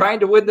ahead, trying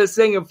to win this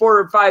thing in 4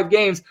 or 5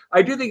 games,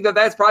 I do think that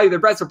that's probably the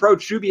best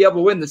approach to be able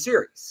to win the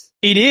series.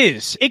 It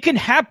is. It can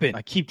happen.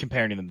 I keep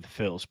comparing them to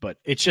the Phils, but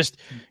it's just,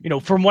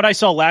 from what I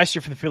saw last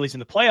year from the Phillies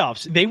in the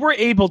playoffs, they were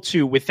able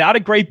to, without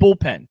a great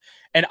bullpen,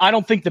 and I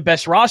don't think the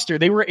best roster,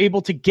 they were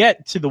able to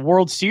get to the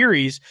World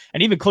Series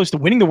and even close to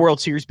winning the World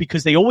Series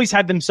because they always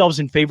had themselves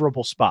in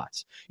favorable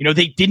spots.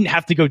 They didn't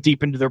have to go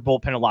deep into their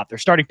bullpen a lot. Their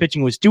starting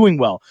pitching was doing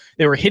well.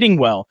 They were hitting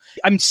well.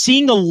 I'm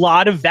seeing a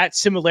lot of that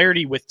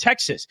similarity with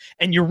Texas.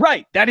 And you're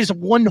right. That is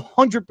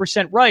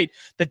 100% right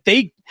that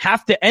they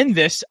have to end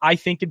this, I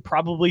think, in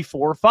probably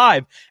 4 or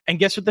 5. And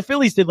guess what the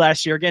Phillies did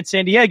last year against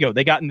San Diego?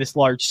 They got in this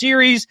large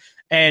series.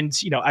 And,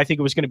 I think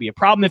it was going to be a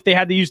problem if they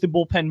had to use the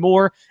bullpen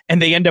more, and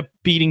they end up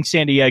beating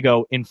San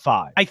Diego in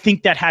 5. I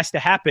think that has to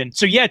happen.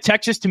 So, yeah,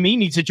 Texas, to me,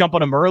 needs to jump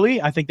on them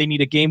early. I think they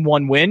need a game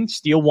 1 win,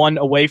 steal one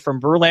away from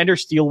Verlander,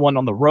 steal one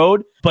on the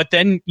road, but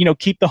then,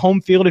 keep the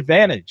home field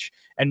advantage.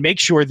 and make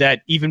sure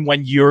that even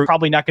when you're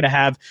probably not going to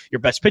have your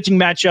best pitching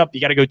matchup, you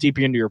got to go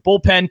deeper into your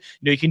bullpen.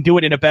 You can do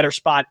it in a better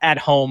spot at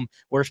home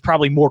where it's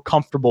probably more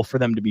comfortable for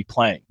them to be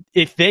playing.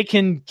 If they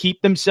can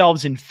keep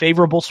themselves in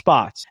favorable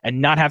spots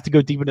and not have to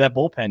go deep into that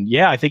bullpen,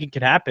 yeah, I think it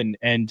could happen.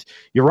 And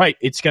you're right,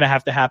 it's going to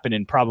have to happen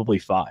in probably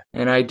 5.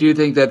 And I do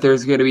think that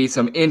there's going to be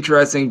some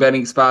interesting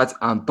betting spots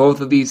on both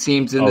of these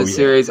teams in this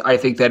series. I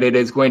think that it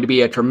is going to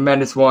be a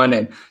tremendous one.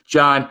 And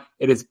John,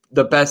 it is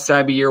the best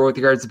time of year with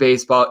regards to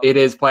baseball. It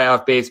is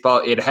playoff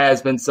baseball. It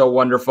has been so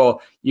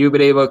wonderful. You've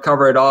been able to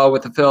cover it all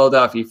with the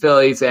Philadelphia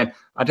Phillies. And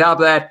on top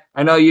of that,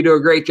 I know you do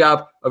a great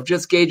job of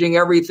just gauging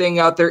everything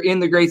out there in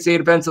the great state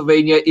of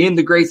Pennsylvania, in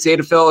the great state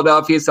of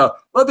Philadelphia. So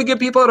let the good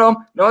people at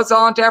home know it's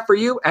all on tap for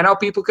you and how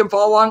people can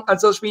follow along on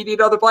social media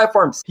and other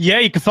platforms. Yeah,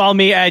 you can follow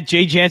me at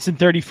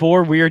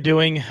JJansen34. We are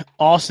doing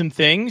awesome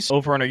things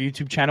over on our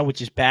YouTube channel,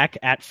 which is back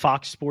at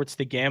Fox Sports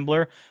The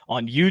Gambler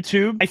on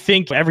YouTube. I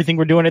think everything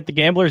we're doing at The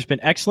Gambler has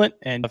been excellent.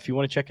 And if you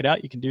want to check it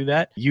out, you can do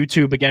that.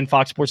 YouTube, again,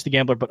 Fox Sports The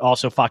Gambler, but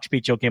also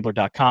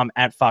FoxBHLGambler.com,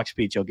 at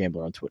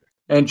FoxBHLGambler on Twitter.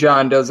 And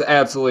John does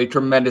absolutely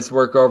tremendous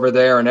work over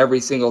there, and every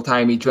single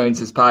time he joins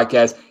his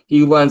podcast,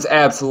 he lends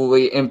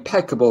absolutely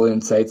impeccable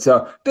insight.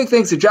 So big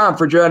thanks to John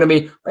for joining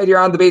me right here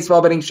on the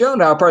Baseball Betting Show,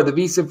 now part of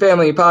the VSiN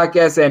Family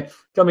Podcast. And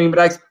coming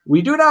next,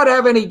 we do not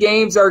have any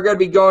games that are going to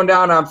be going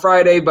down on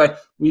Friday,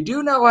 but we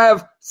do now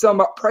have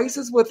some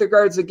prices with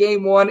regards to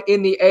Game 1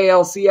 in the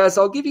ALCS.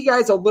 I'll give you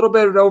guys a little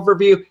bit of an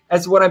overview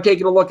as to what I'm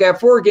taking a look at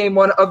for Game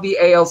 1 of the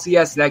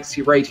ALCS next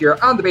right here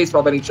on the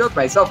Baseball Betting Show with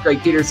myself,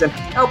 Greg Peterson,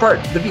 now part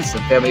of the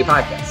VSiN Family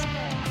Podcast.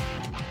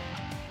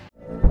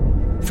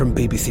 From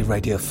BBC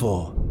Radio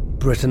 4,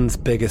 Britain's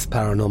biggest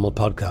paranormal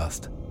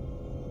podcast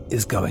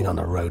is going on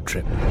a road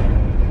trip.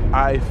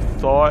 I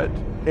thought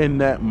in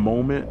that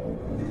moment,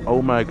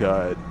 oh my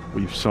God,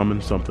 we've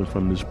summoned something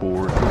from this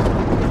board.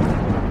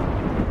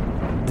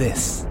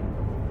 This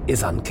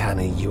is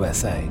Uncanny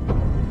USA.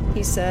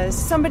 He says,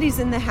 somebody's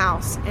in the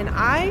house, and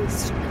I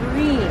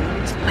screamed.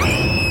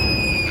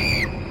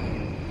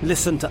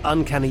 Listen to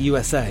Uncanny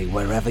USA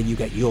wherever you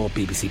get your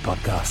BBC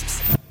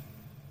podcasts,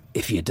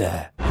 if you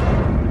dare.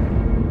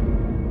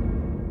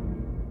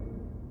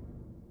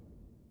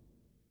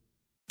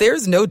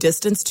 There's no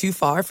distance too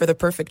far for the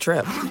perfect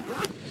trip.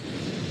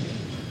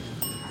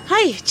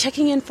 Hi,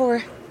 checking in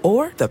for...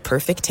 Or the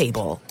perfect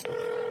table.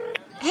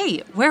 Hey,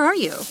 where are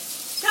you?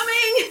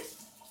 Coming!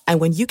 And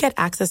when you get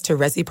access to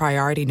Resi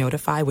Priority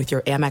Notify with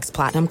your Amex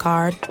Platinum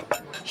card...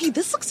 Hey,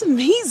 this looks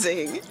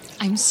amazing!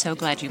 I'm so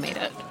glad you made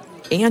it.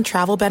 And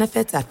travel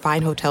benefits at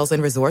fine hotels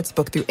and resorts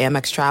booked through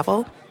Amex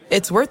Travel,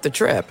 it's worth the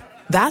trip.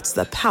 That's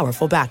the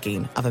powerful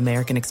backing of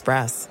American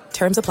Express.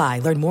 Terms apply.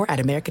 Learn more at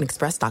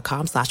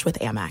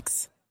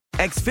americanexpress.com/withAmex.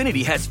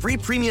 Xfinity has free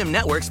premium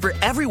networks for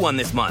everyone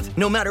this month,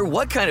 no matter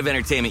what kind of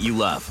entertainment you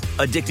love.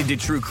 Addicted to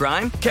true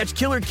crime? Catch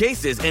killer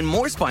cases and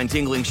more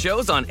spine-tingling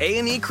shows on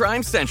A&E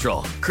Crime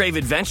Central. Crave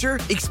adventure?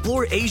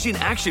 Explore Asian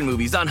action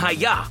movies on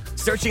Hi-YAH.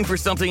 Searching for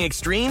something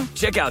extreme?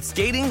 Check out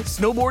skating,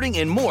 snowboarding,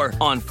 and more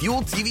on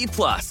Fuel TV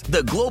Plus,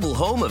 the global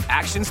home of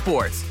action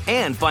sports.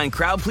 And find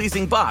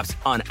crowd-pleasing bops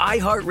on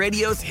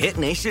iHeartRadio's Hit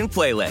Nation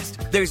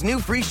playlist. There's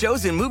new free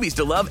shows and movies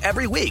to love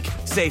every week.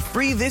 Say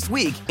free this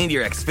week in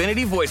your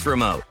Xfinity voice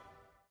remote.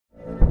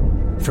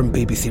 From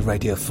BBC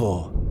Radio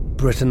 4,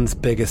 Britain's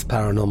biggest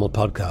paranormal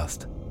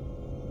podcast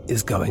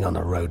is going on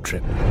a road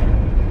trip.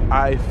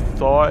 I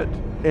thought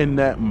in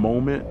that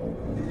moment,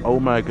 oh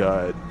my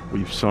God,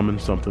 we've summoned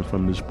something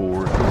from this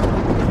board.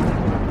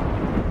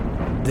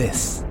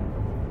 This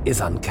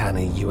is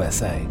Uncanny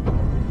USA.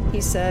 He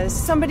says,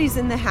 somebody's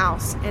in the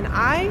house, and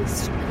I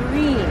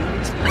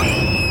screamed.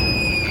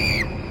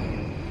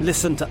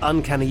 Listen to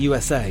Uncanny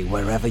USA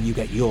wherever you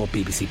get your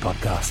BBC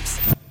podcasts,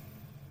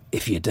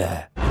 if you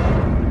dare.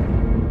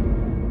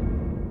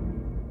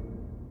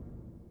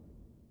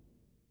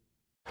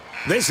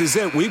 This is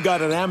it. We've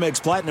got an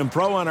Amex Platinum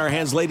Pro on our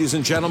hands, ladies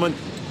and gentlemen.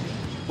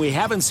 We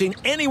haven't seen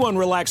anyone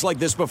relax like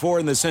this before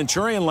in the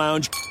Centurion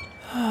Lounge.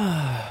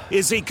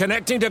 Is he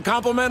connecting to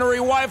complimentary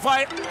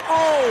Wi-Fi?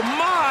 Oh,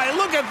 my!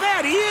 Look at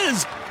that! He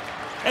is!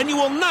 And you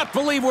will not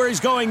believe where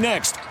he's going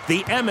next.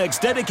 The Amex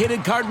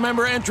dedicated card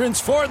member entrance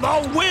for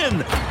the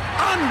win!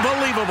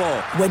 Unbelievable!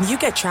 When you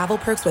get travel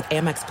perks with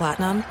Amex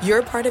Platinum,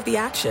 you're part of the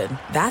action.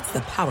 That's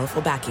the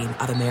powerful backing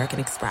of American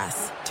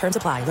Express. Terms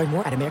apply. Learn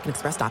more at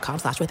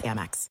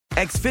americanexpress.com/withAmex.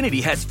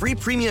 Xfinity has free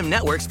premium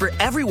networks for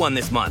everyone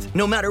this month,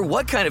 no matter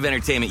what kind of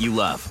entertainment you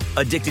love.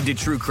 Addicted to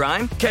true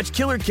crime? Catch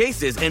killer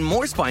cases and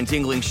more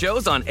spine-tingling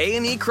shows on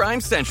A&E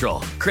Crime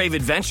Central. Crave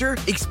adventure?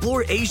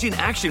 Explore Asian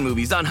action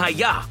movies on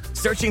Hi-YAH.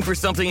 Searching for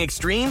something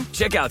extreme?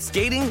 Check out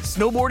skating,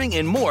 snowboarding,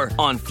 and more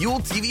on Fuel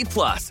TV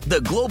Plus,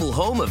 the global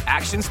home of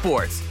action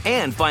sports.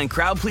 And find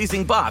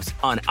crowd-pleasing bops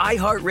on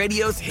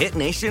iHeartRadio's Hit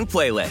Nation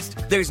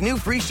playlist. There's new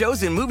free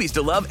shows and movies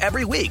to love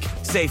every week.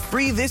 Say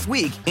free this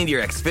week in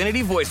your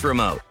Xfinity voice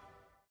remote.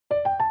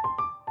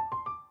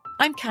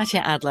 I'm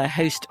Katya Adler,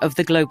 host of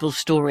The Global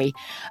Story.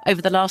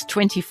 Over the last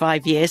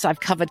 25 years, I've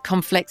covered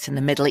conflicts in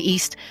the Middle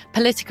East,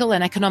 political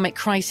and economic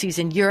crises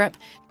in Europe,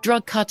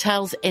 drug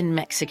cartels in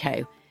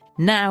Mexico.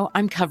 Now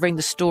I'm covering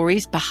the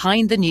stories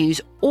behind the news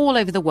all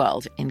over the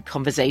world in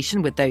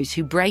conversation with those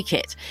who break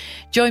it.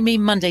 Join me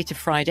Monday to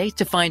Friday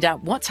to find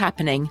out what's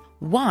happening,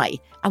 why,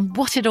 and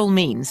what it all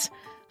means.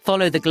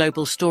 Follow The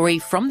Global Story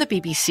from the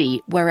BBC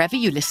wherever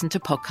you listen to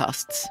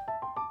podcasts.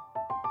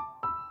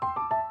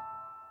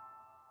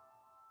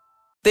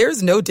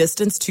 There's no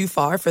distance too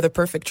far for the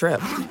perfect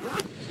trip.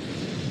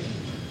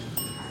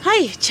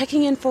 Hi,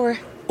 checking in for...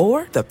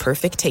 Or the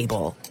perfect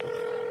table.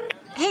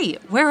 Hey,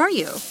 where are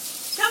you?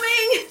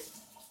 Coming!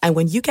 And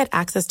when you get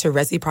access to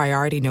Resi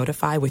Priority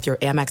Notify with your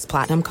Amex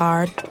Platinum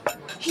card...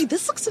 Hey,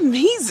 this looks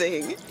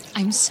amazing!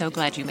 I'm so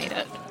glad you made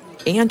it.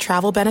 And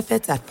travel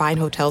benefits at fine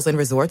hotels and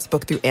resorts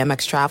booked through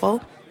Amex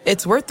Travel,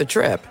 it's worth the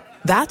trip.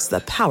 That's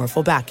the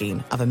powerful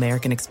backing of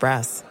American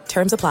Express.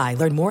 Terms apply.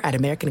 Learn more at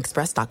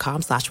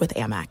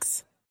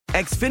americanexpress.com/withAmex.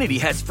 Xfinity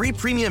has free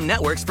premium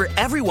networks for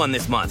everyone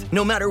this month,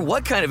 no matter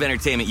what kind of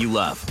entertainment you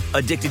love.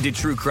 Addicted to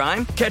true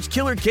crime? Catch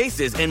killer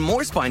cases and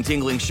more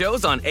spine-tingling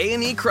shows on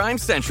A&E Crime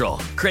Central.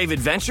 Crave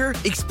adventure?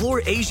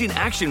 Explore Asian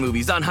action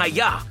movies on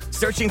Hi-YAH.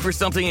 Searching for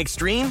something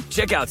extreme?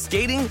 Check out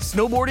skating,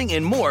 snowboarding,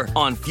 and more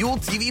on Fuel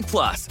TV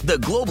Plus, the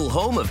global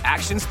home of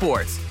action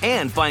sports.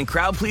 And find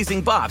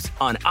crowd-pleasing bops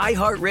on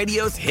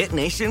iHeartRadio's Hit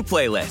Nation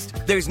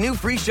playlist. There's new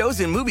free shows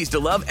and movies to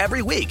love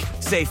every week.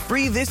 Say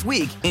free this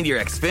week in your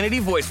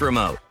Xfinity voice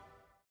remote.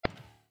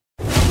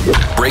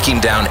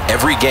 Breaking down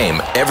every game,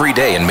 every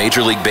day in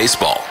Major League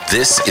Baseball,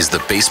 this is the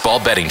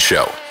Baseball Betting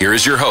Show. Here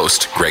is your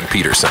host, Greg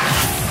Peterson.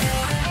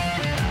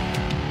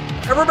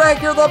 And we're back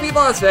here in lovely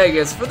Las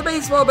Vegas for the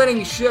Baseball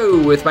Betting Show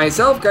with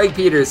myself, Greg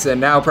Peterson,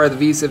 now part of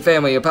the VSiN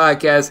family of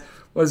podcasts. It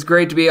was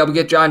great to be able to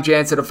get John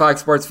Jansen of Fox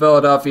Sports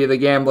Philadelphia, the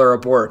Gambler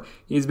Report.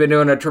 He's been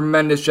doing a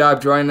tremendous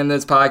job joining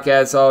this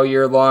podcast all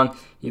year long.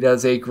 He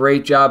does a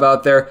great job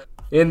out there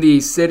in the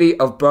city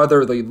of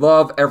brotherly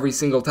love. Every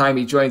single time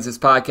he joins this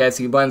podcast,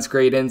 he lends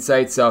great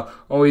insight, so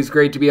always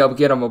great to be able to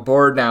get him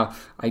aboard. Now,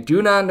 I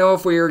do not know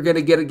if we are going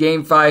to get a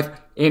Game 5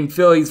 in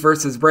Phillies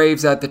versus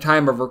Braves at the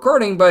time of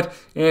recording, but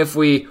if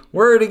we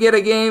were to get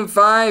a Game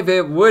 5,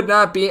 it would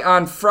not be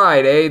on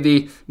Friday.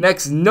 The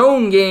next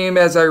known game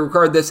as I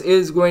record this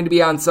is going to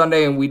be on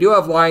Sunday, and we do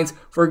have lines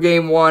for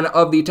Game 1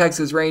 of the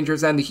Texas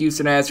Rangers and the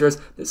Houston Astros.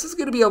 This is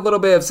going to be a little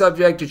bit of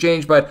subject to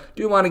change, but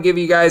do want to give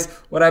you guys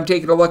what I'm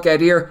taking a look at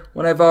here,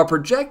 what I've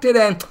projected,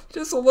 and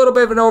just a little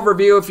bit of an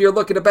overview if you're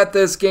looking to bet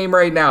this game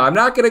right now. I'm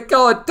not going to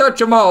call it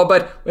touch 'em all,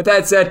 but with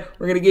that said,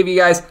 we're going to give you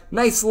guys a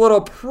nice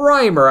little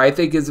primer, I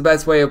think is the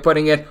best way of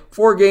putting it,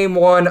 for Game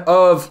 1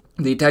 of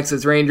the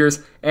Texas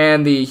Rangers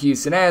and the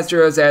Houston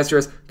Astros.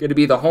 Astros going to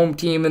be the home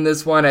team in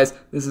this one, as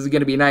this is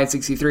going to be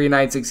 963,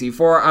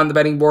 964 on the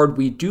betting board.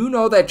 We do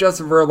know that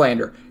Justin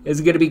Verlander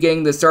is going to be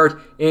getting the start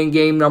in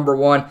game number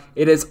 1.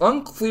 It is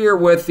unclear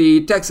with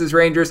the Texas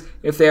Rangers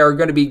if they are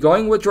going to be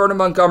going with Jordan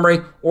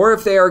Montgomery or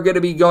if they are going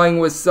to be going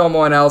with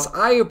someone else.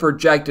 I have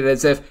projected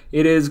as if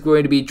it is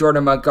going to be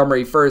Jordan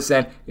Montgomery first,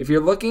 and if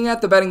you're looking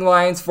at the betting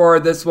lines for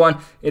this one,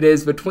 it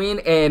is between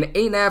an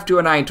 8.5 to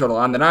a 9 total.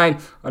 On the 9,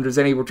 unders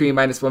any between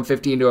minus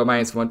 115 to a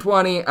minus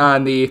 120.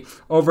 On the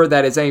over,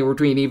 that is anywhere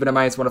between even a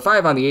minus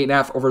 105. On the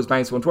 8.5, over is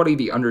minus 120.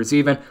 The under is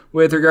even.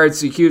 With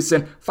regards to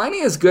Houston,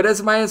 finding as good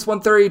as a minus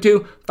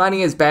 132,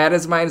 finding as bad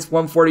as minus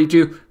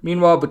 142.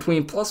 Meanwhile,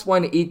 between plus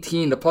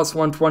 118 to plus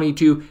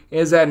 122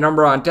 is that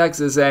number on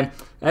Texas, and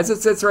as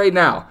it sits right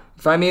now,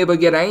 if I'm able to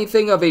get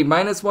anything of a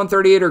minus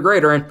 138 or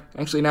greater, and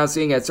actually now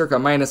seeing at circa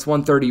minus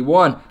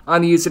 131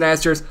 on the Houston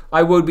Astros,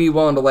 I would be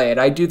willing to lay it.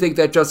 I do think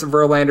that Justin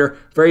Verlander,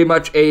 very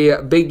much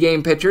a big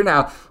game pitcher.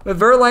 Now,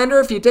 with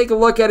Verlander, if you take a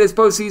look at his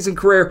postseason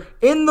career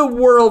in the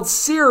World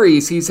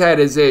Series, he's had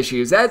his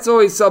issues. That's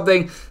always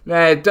something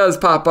that does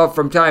pop up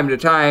from time to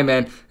time,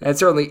 and that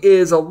certainly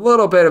is a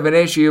little bit of an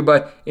issue,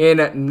 but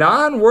in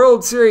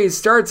non-World Series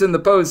starts in the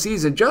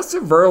postseason,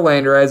 Justin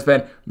Verlander has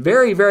been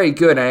very, very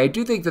good, and I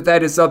do think that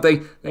that is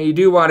something that you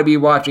do want to be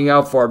watching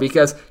out for,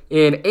 because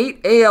in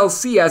 8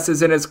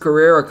 ALCSs in his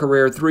career, a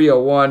career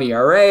 3.01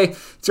 ERA,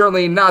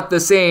 certainly not the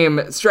same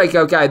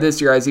strikeout guy this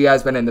year as he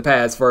has been in the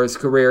past for his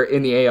career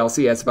in the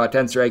ALCS, about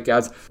 10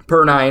 strikeouts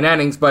per 9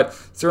 innings, but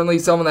certainly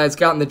someone that's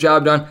gotten the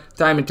job done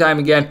time and time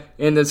again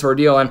in this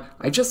ordeal, and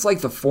I just like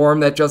the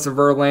form that Justin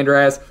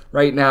Verlander has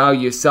right now.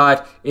 You saw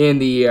it in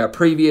the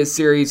previous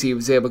series. He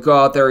was able to go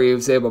out there, he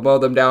was able to mow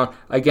them down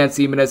against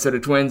the Minnesota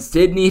Twins.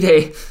 Did need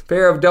a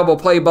pair of double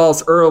play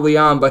balls early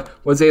on, but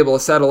was able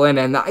to settle in,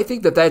 and I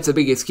think that that's the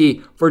biggest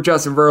key for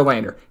Justin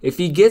Verlander. If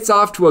he gets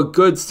off to a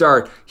good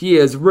start, he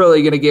is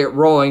really going to get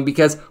rolling,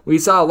 because we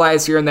saw it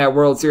last year in that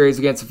World Series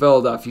against the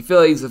Philadelphia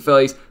Phillies. The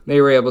Phillies, they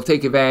were able to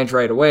take advantage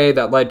right away.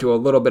 That led to a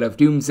little bit of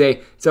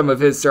doomsday. Some of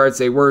his starts,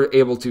 they were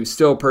able to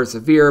still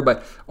persevere,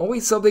 but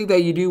always something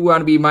that you do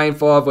want to be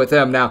mindful of with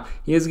him. Now,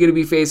 he is going to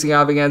be facing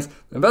off against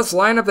the best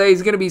lineup that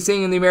he's going to be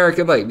seeing in the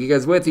American League,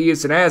 because with the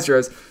Houston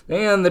Astros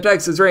and the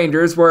Texas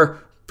Rangers were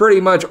pretty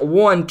much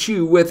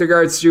 1-2 with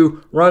regards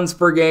to runs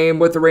per game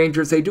with the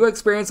Rangers. They do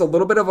experience a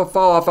little bit of a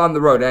fall off on the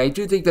road, and I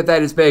do think that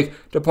that is big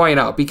to point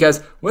out,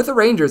 because with the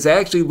Rangers, they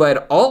actually led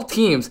all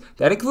teams,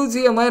 that includes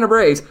the Atlanta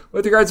Braves,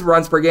 with regards to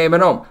runs per game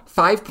at home.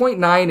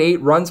 5.98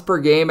 runs per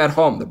game at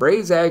home. The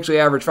Braves actually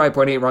average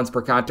 5.8 runs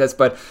per contest,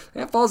 but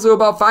that falls to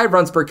about 5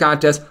 runs per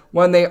contest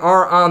when they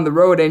are on the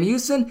road. And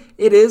Houston,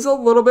 it is a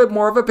little bit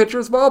more of a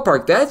pitcher's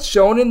ballpark. That's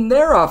shown in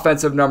their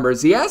offensive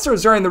numbers. The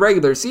Astros during the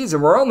regular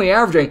season were only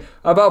averaging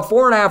about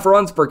 4.5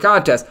 runs per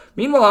contest.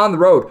 Meanwhile, on the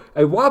road,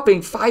 a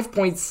whopping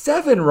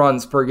 5.7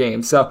 runs per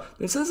game. So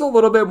this is a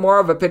little bit more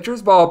of a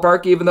pitcher's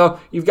ballpark, even though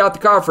you've got the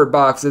Crawford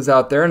boxes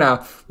out there.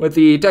 Now, with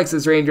the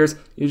Texas Rangers,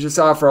 you just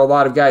saw for a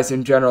lot of guys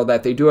in general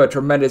that they do a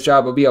tremendous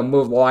job of being able to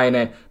move the line,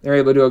 and they're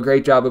able to do a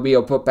great job of being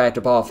able to put back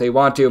the ball if they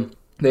want to.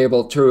 They're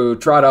able to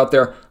trot out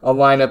there a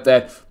lineup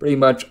that pretty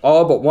much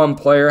all but one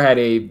player had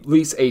at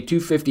least a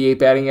 .258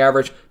 batting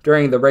average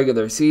during the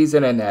regular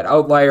season, and that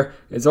outlier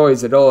is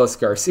always Adolis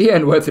Garcia.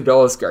 And with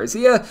Adolis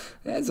Garcia,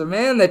 that's a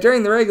man that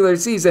during the regular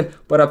season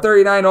put up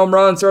 39 home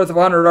runs, north of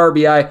 100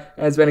 RBI,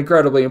 and has been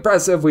incredibly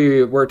impressive.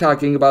 We were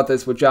talking about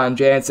this with John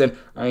Jansen.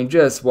 I mean,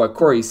 just what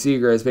Corey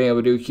Seager has been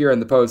able to do here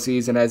in the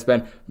postseason has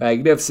been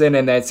magnificent.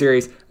 In that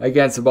series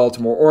against the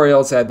Baltimore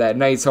Orioles, had that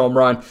nice home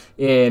run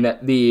in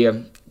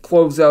the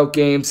closeout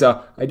game,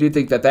 so I do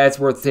think that that's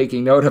worth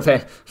taking note of.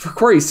 And for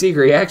Corey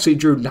Seager, he actually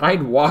drew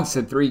 9 walks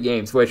in 3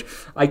 games, which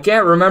I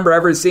can't remember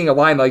ever seeing a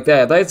line like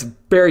that. That's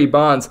Barry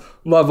Bonds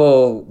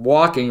level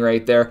walking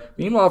right there.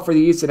 Meanwhile, for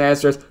the Houston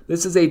Astros,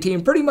 this is a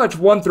team pretty much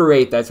 1 through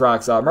 8 that's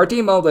rock solid.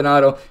 Martin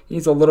Maldonado,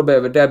 he's a little bit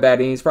of a dead bat,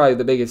 and he's probably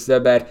the biggest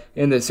dead bat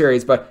in the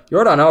series, but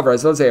Yordan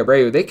Alvarez, Jose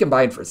Abreu, they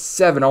combined for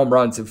 7 home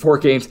runs in 4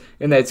 games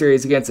in that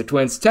series against the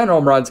Twins. 10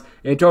 home runs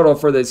in total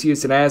for this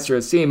Houston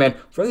Astros team. And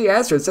for the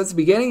Astros, since the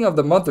beginning of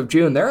the month of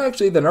June, they're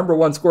actually the number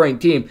 1 scoring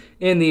team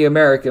in the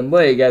American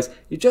League, as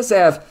you just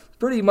have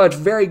pretty much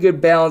very good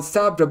balance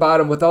top to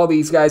bottom with all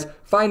these guys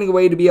finding a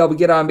way to be able to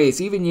get on base.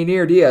 Even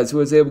Yanier Diaz, who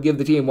was able to give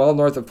the team well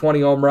north of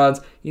 20 home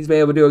runs, he's been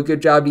able to do a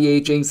good job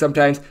DHing,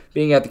 sometimes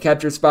being at the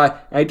catcher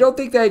spot. And I don't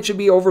think that it should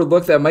be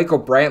overlooked that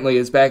Michael Brantley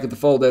is back at the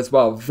fold as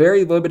well.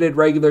 Very limited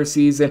regular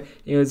season.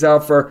 He was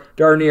out for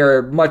darn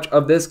near much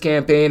of this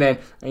campaign, and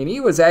he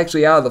was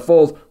actually out of the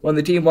fold when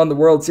the team won the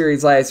World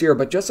Series last year,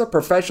 but just a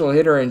professional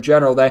hitter in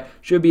general that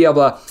should be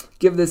able to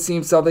give this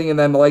team something. And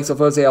then the likes of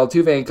Jose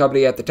Altuve and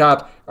company at the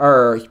top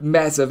are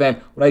massive. And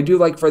what I do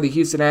like for the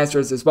Houston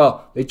Astros as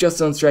well, they just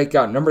don't strike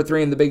out. Number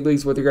 3 in the big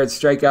leagues with regards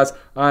to strikeouts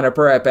on a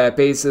per at-bat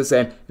basis.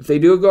 And if they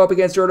do go up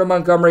against Jordan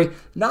Montgomery,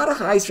 not a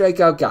high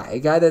strikeout guy, a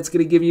guy that's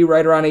going to give you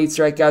right around 8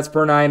 strikeouts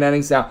per 9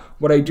 innings. Now,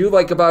 what I do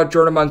like about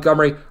Jordan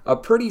Montgomery, a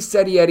pretty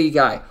steady Eddie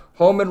guy.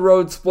 Home and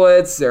road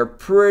splits, they're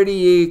pretty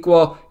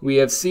equal. We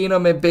have seen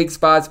him in big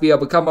spots be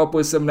able to come up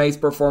with some nice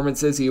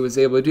performances. He was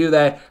able to do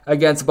that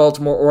against the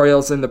Baltimore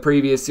Orioles in the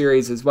previous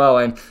series as well.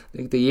 And I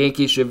think the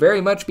Yankees should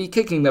very much be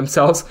kicking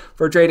themselves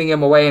for trading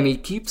him away. And he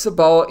keeps the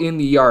ball in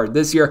the yard.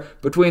 This year,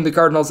 between the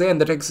Cardinals and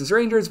the Texas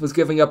Rangers, was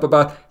giving up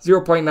about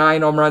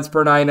 0.9 home runs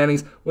per 9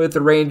 innings. With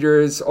the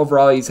Rangers,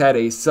 overall, he's had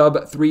a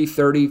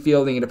sub-330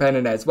 fielding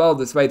independent as well,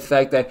 despite the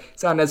fact that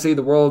he's not necessarily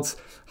the world's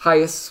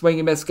highest swing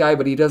and miss guy,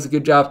 but he does a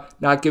good job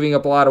not giving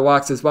up a lot of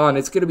walks as well. And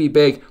it's going to be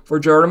big for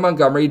Jordan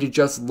Montgomery to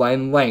just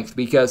lend length,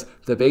 because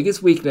the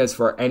biggest weakness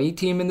for any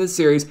team in this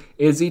series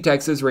is the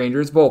Texas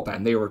Rangers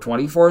bullpen. They were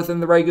 24th in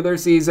the regular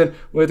season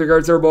with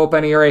regards to their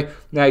bullpen ERA.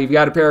 Now you've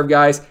got a pair of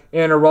guys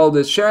in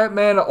Aroldis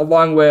Chapman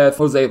along with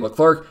Jose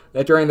Leclerc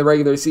that during the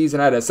regular season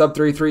had a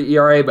sub-3.3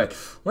 ERA, but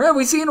where have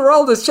we seen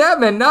Aroldis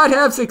Chapman not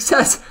have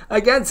success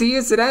against the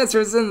Houston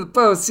Astros in the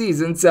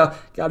postseason? So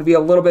got to be a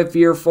little bit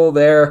fearful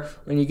there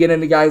when you get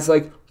into guys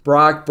like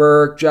Brock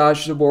Burke,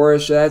 Josh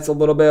Zaborich. That's a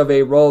little bit of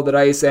a roll of the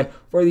dice. And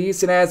for the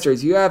Houston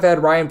Astros, you have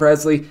had Ryan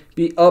Presley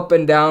be up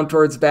and down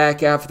towards the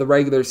back half of the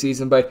regular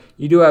season, but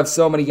you do have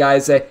so many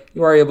guys that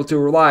you are able to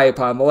rely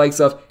upon, the likes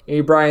of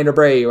Brian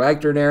Abreu.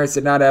 Hector Neris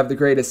did not have the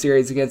greatest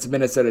series against the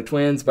Minnesota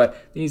Twins, but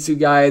these two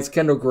guys,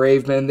 Kendall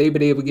Graveman, they've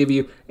been able to give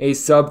you a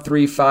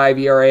sub-3.5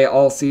 ERA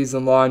all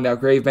season long. Now,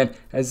 Graveman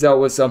has dealt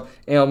with some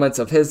ailments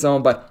of his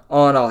own, but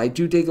all in all, I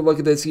do take a look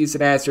at this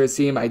Houston Astros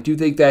team. I do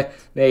think that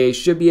they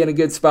should be in a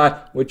good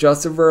spot with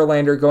Justin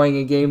Verlander going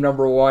in game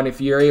number 1.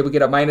 If you're able to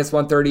get a minus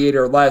 138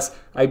 or less,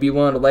 I'd be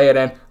willing to lay it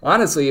in.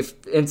 Honestly, if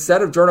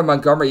instead of Jordan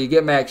Montgomery, you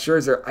get Max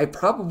Scherzer, I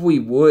probably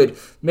would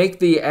make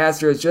the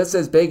Astros just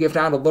as big, if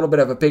not a little bit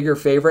of a bigger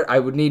favorite. I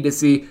would need to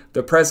see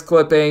the press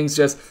clippings,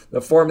 just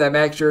the form that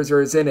Max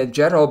Scherzer is in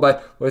general,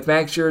 but with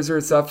Max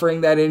Scherzer suffering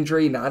that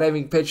injury, not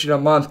having pitched in a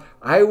month,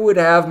 I would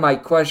have my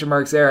question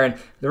marks there. And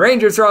the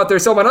Rangers throw out there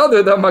someone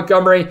other than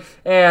Montgomery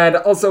and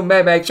also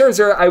Max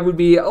Scherzer, I would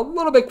be a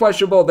little bit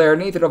questionable there.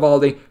 Nathan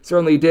Eovaldi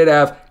certainly did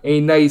have a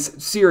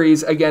nice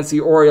series against the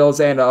Orioles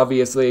and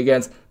obviously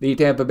against the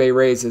Tampa Bay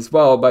Rays as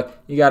well,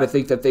 but you got to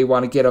think that they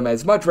want to get him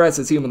as much rest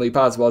as humanly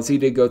possible, as he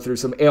did go through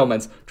some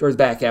ailments towards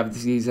back half of the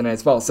season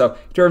as well. So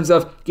in terms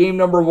of game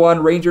number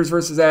 1, Rangers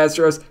versus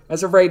Astros,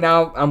 as of right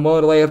now, I'm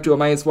willing to lay up to a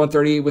minus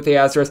 138 with the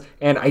Astros,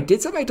 and I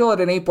did set my total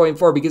at an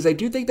 8.4 because I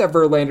do think that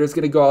Verlander is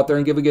going to go out there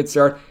and give a good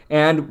start,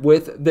 and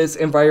with this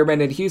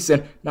environment in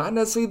Houston, not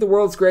necessarily the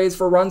world's greatest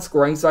for run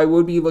scoring, so I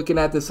would be looking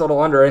at this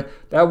total under, and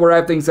that will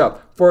wrap things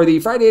up for the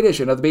Friday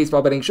edition of the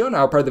Baseball Betting Show,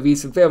 now part of the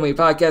VSiN Family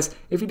Podcast.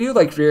 If you do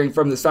like hearing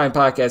from this fine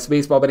podcast,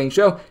 Baseball Betting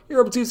Show,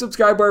 you're able to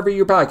subscribe wherever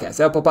your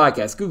podcasts, Apple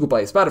Podcasts, Google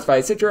Play,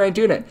 Spotify, Stitcher, and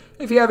TuneIn.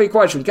 If you have a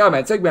question,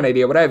 comment, segment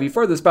idea, what have you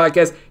for this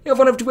podcast, you have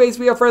one of two ways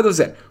we fire those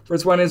in.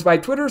 First one is my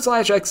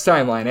Twitter/X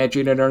timeline at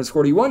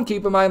Gina_41.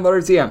 Keep in mind,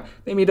 letters DM.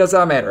 Name does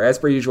not matter. As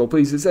per usual,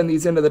 please send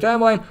these into the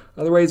timeline.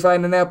 Other ways,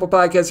 find an Apple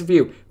Podcast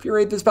review. If you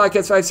rate this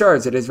podcast 5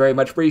 stars, it is very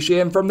much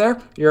appreciated. And from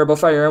there, you're able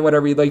to fire in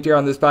whatever you'd like to hear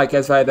on this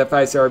podcast via that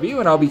 5-star review,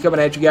 and I'll be coming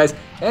at you guys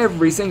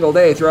every single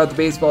day throughout the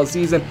baseball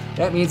season.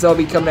 That means I'll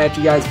be coming at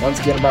you guys once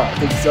again tomorrow.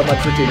 Thank you so much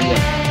for tuning in.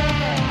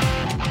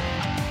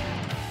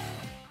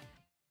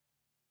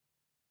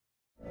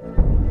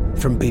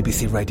 From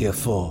BBC Radio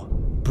 4,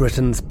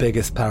 Britain's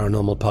biggest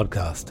paranormal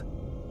podcast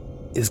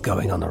is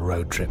going on a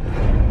road trip.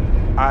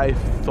 I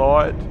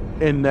thought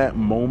in that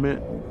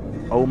moment,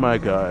 oh my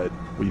God,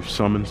 we've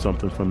summoned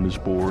something from this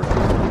board.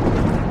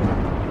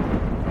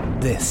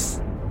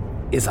 This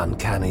is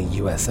Uncanny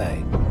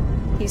USA.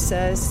 He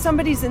says,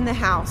 somebody's in the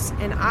house,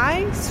 and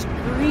I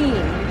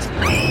screamed.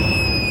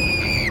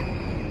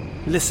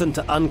 Listen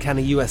to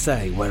Uncanny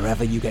USA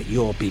wherever you get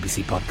your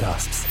BBC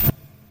podcasts,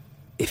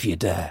 if you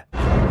dare.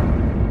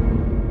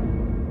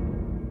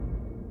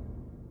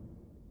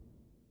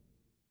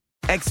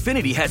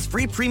 Xfinity has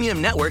free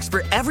premium networks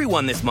for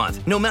everyone this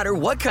month, no matter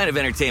what kind of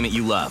entertainment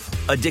you love.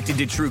 Addicted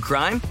to true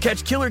crime?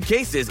 Catch killer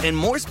cases and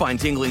more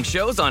spine-tingling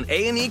shows on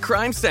A&E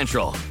Crime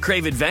Central.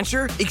 Crave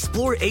adventure?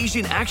 Explore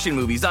Asian action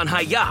movies on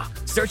Hi-YAH.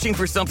 Searching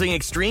for something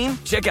extreme?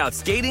 Check out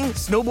skating,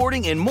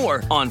 snowboarding, and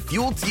more on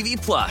Fuel TV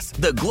Plus,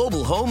 the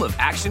global home of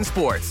action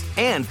sports.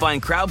 And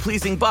find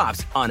crowd-pleasing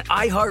bops on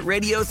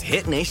iHeartRadio's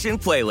Hit Nation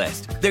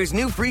playlist. There's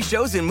new free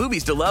shows and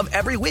movies to love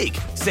every week.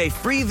 Say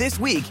free this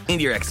week in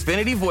your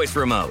Xfinity voice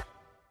remote.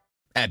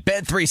 At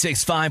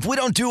Bet365, we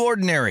don't do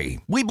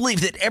ordinary. We believe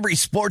that every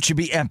sport should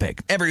be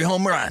epic. Every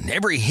home run,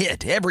 every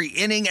hit, every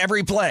inning,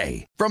 every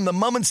play. From the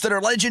moments that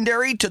are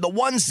legendary to the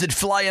ones that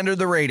fly under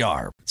the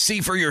radar. See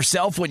for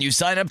yourself when you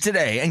sign up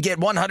today and get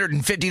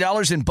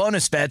 $150 in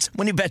bonus bets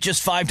when you bet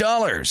just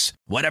 $5.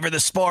 Whatever the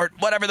sport,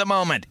 whatever the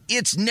moment,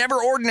 it's never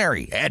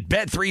ordinary at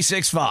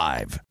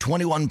Bet365.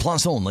 21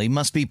 plus only.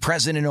 Must be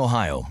present in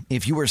Ohio.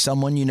 If you or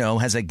someone you know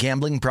has a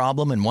gambling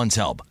problem and wants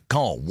help,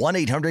 call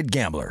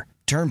 1-800-GAMBLER.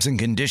 Terms and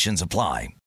conditions apply.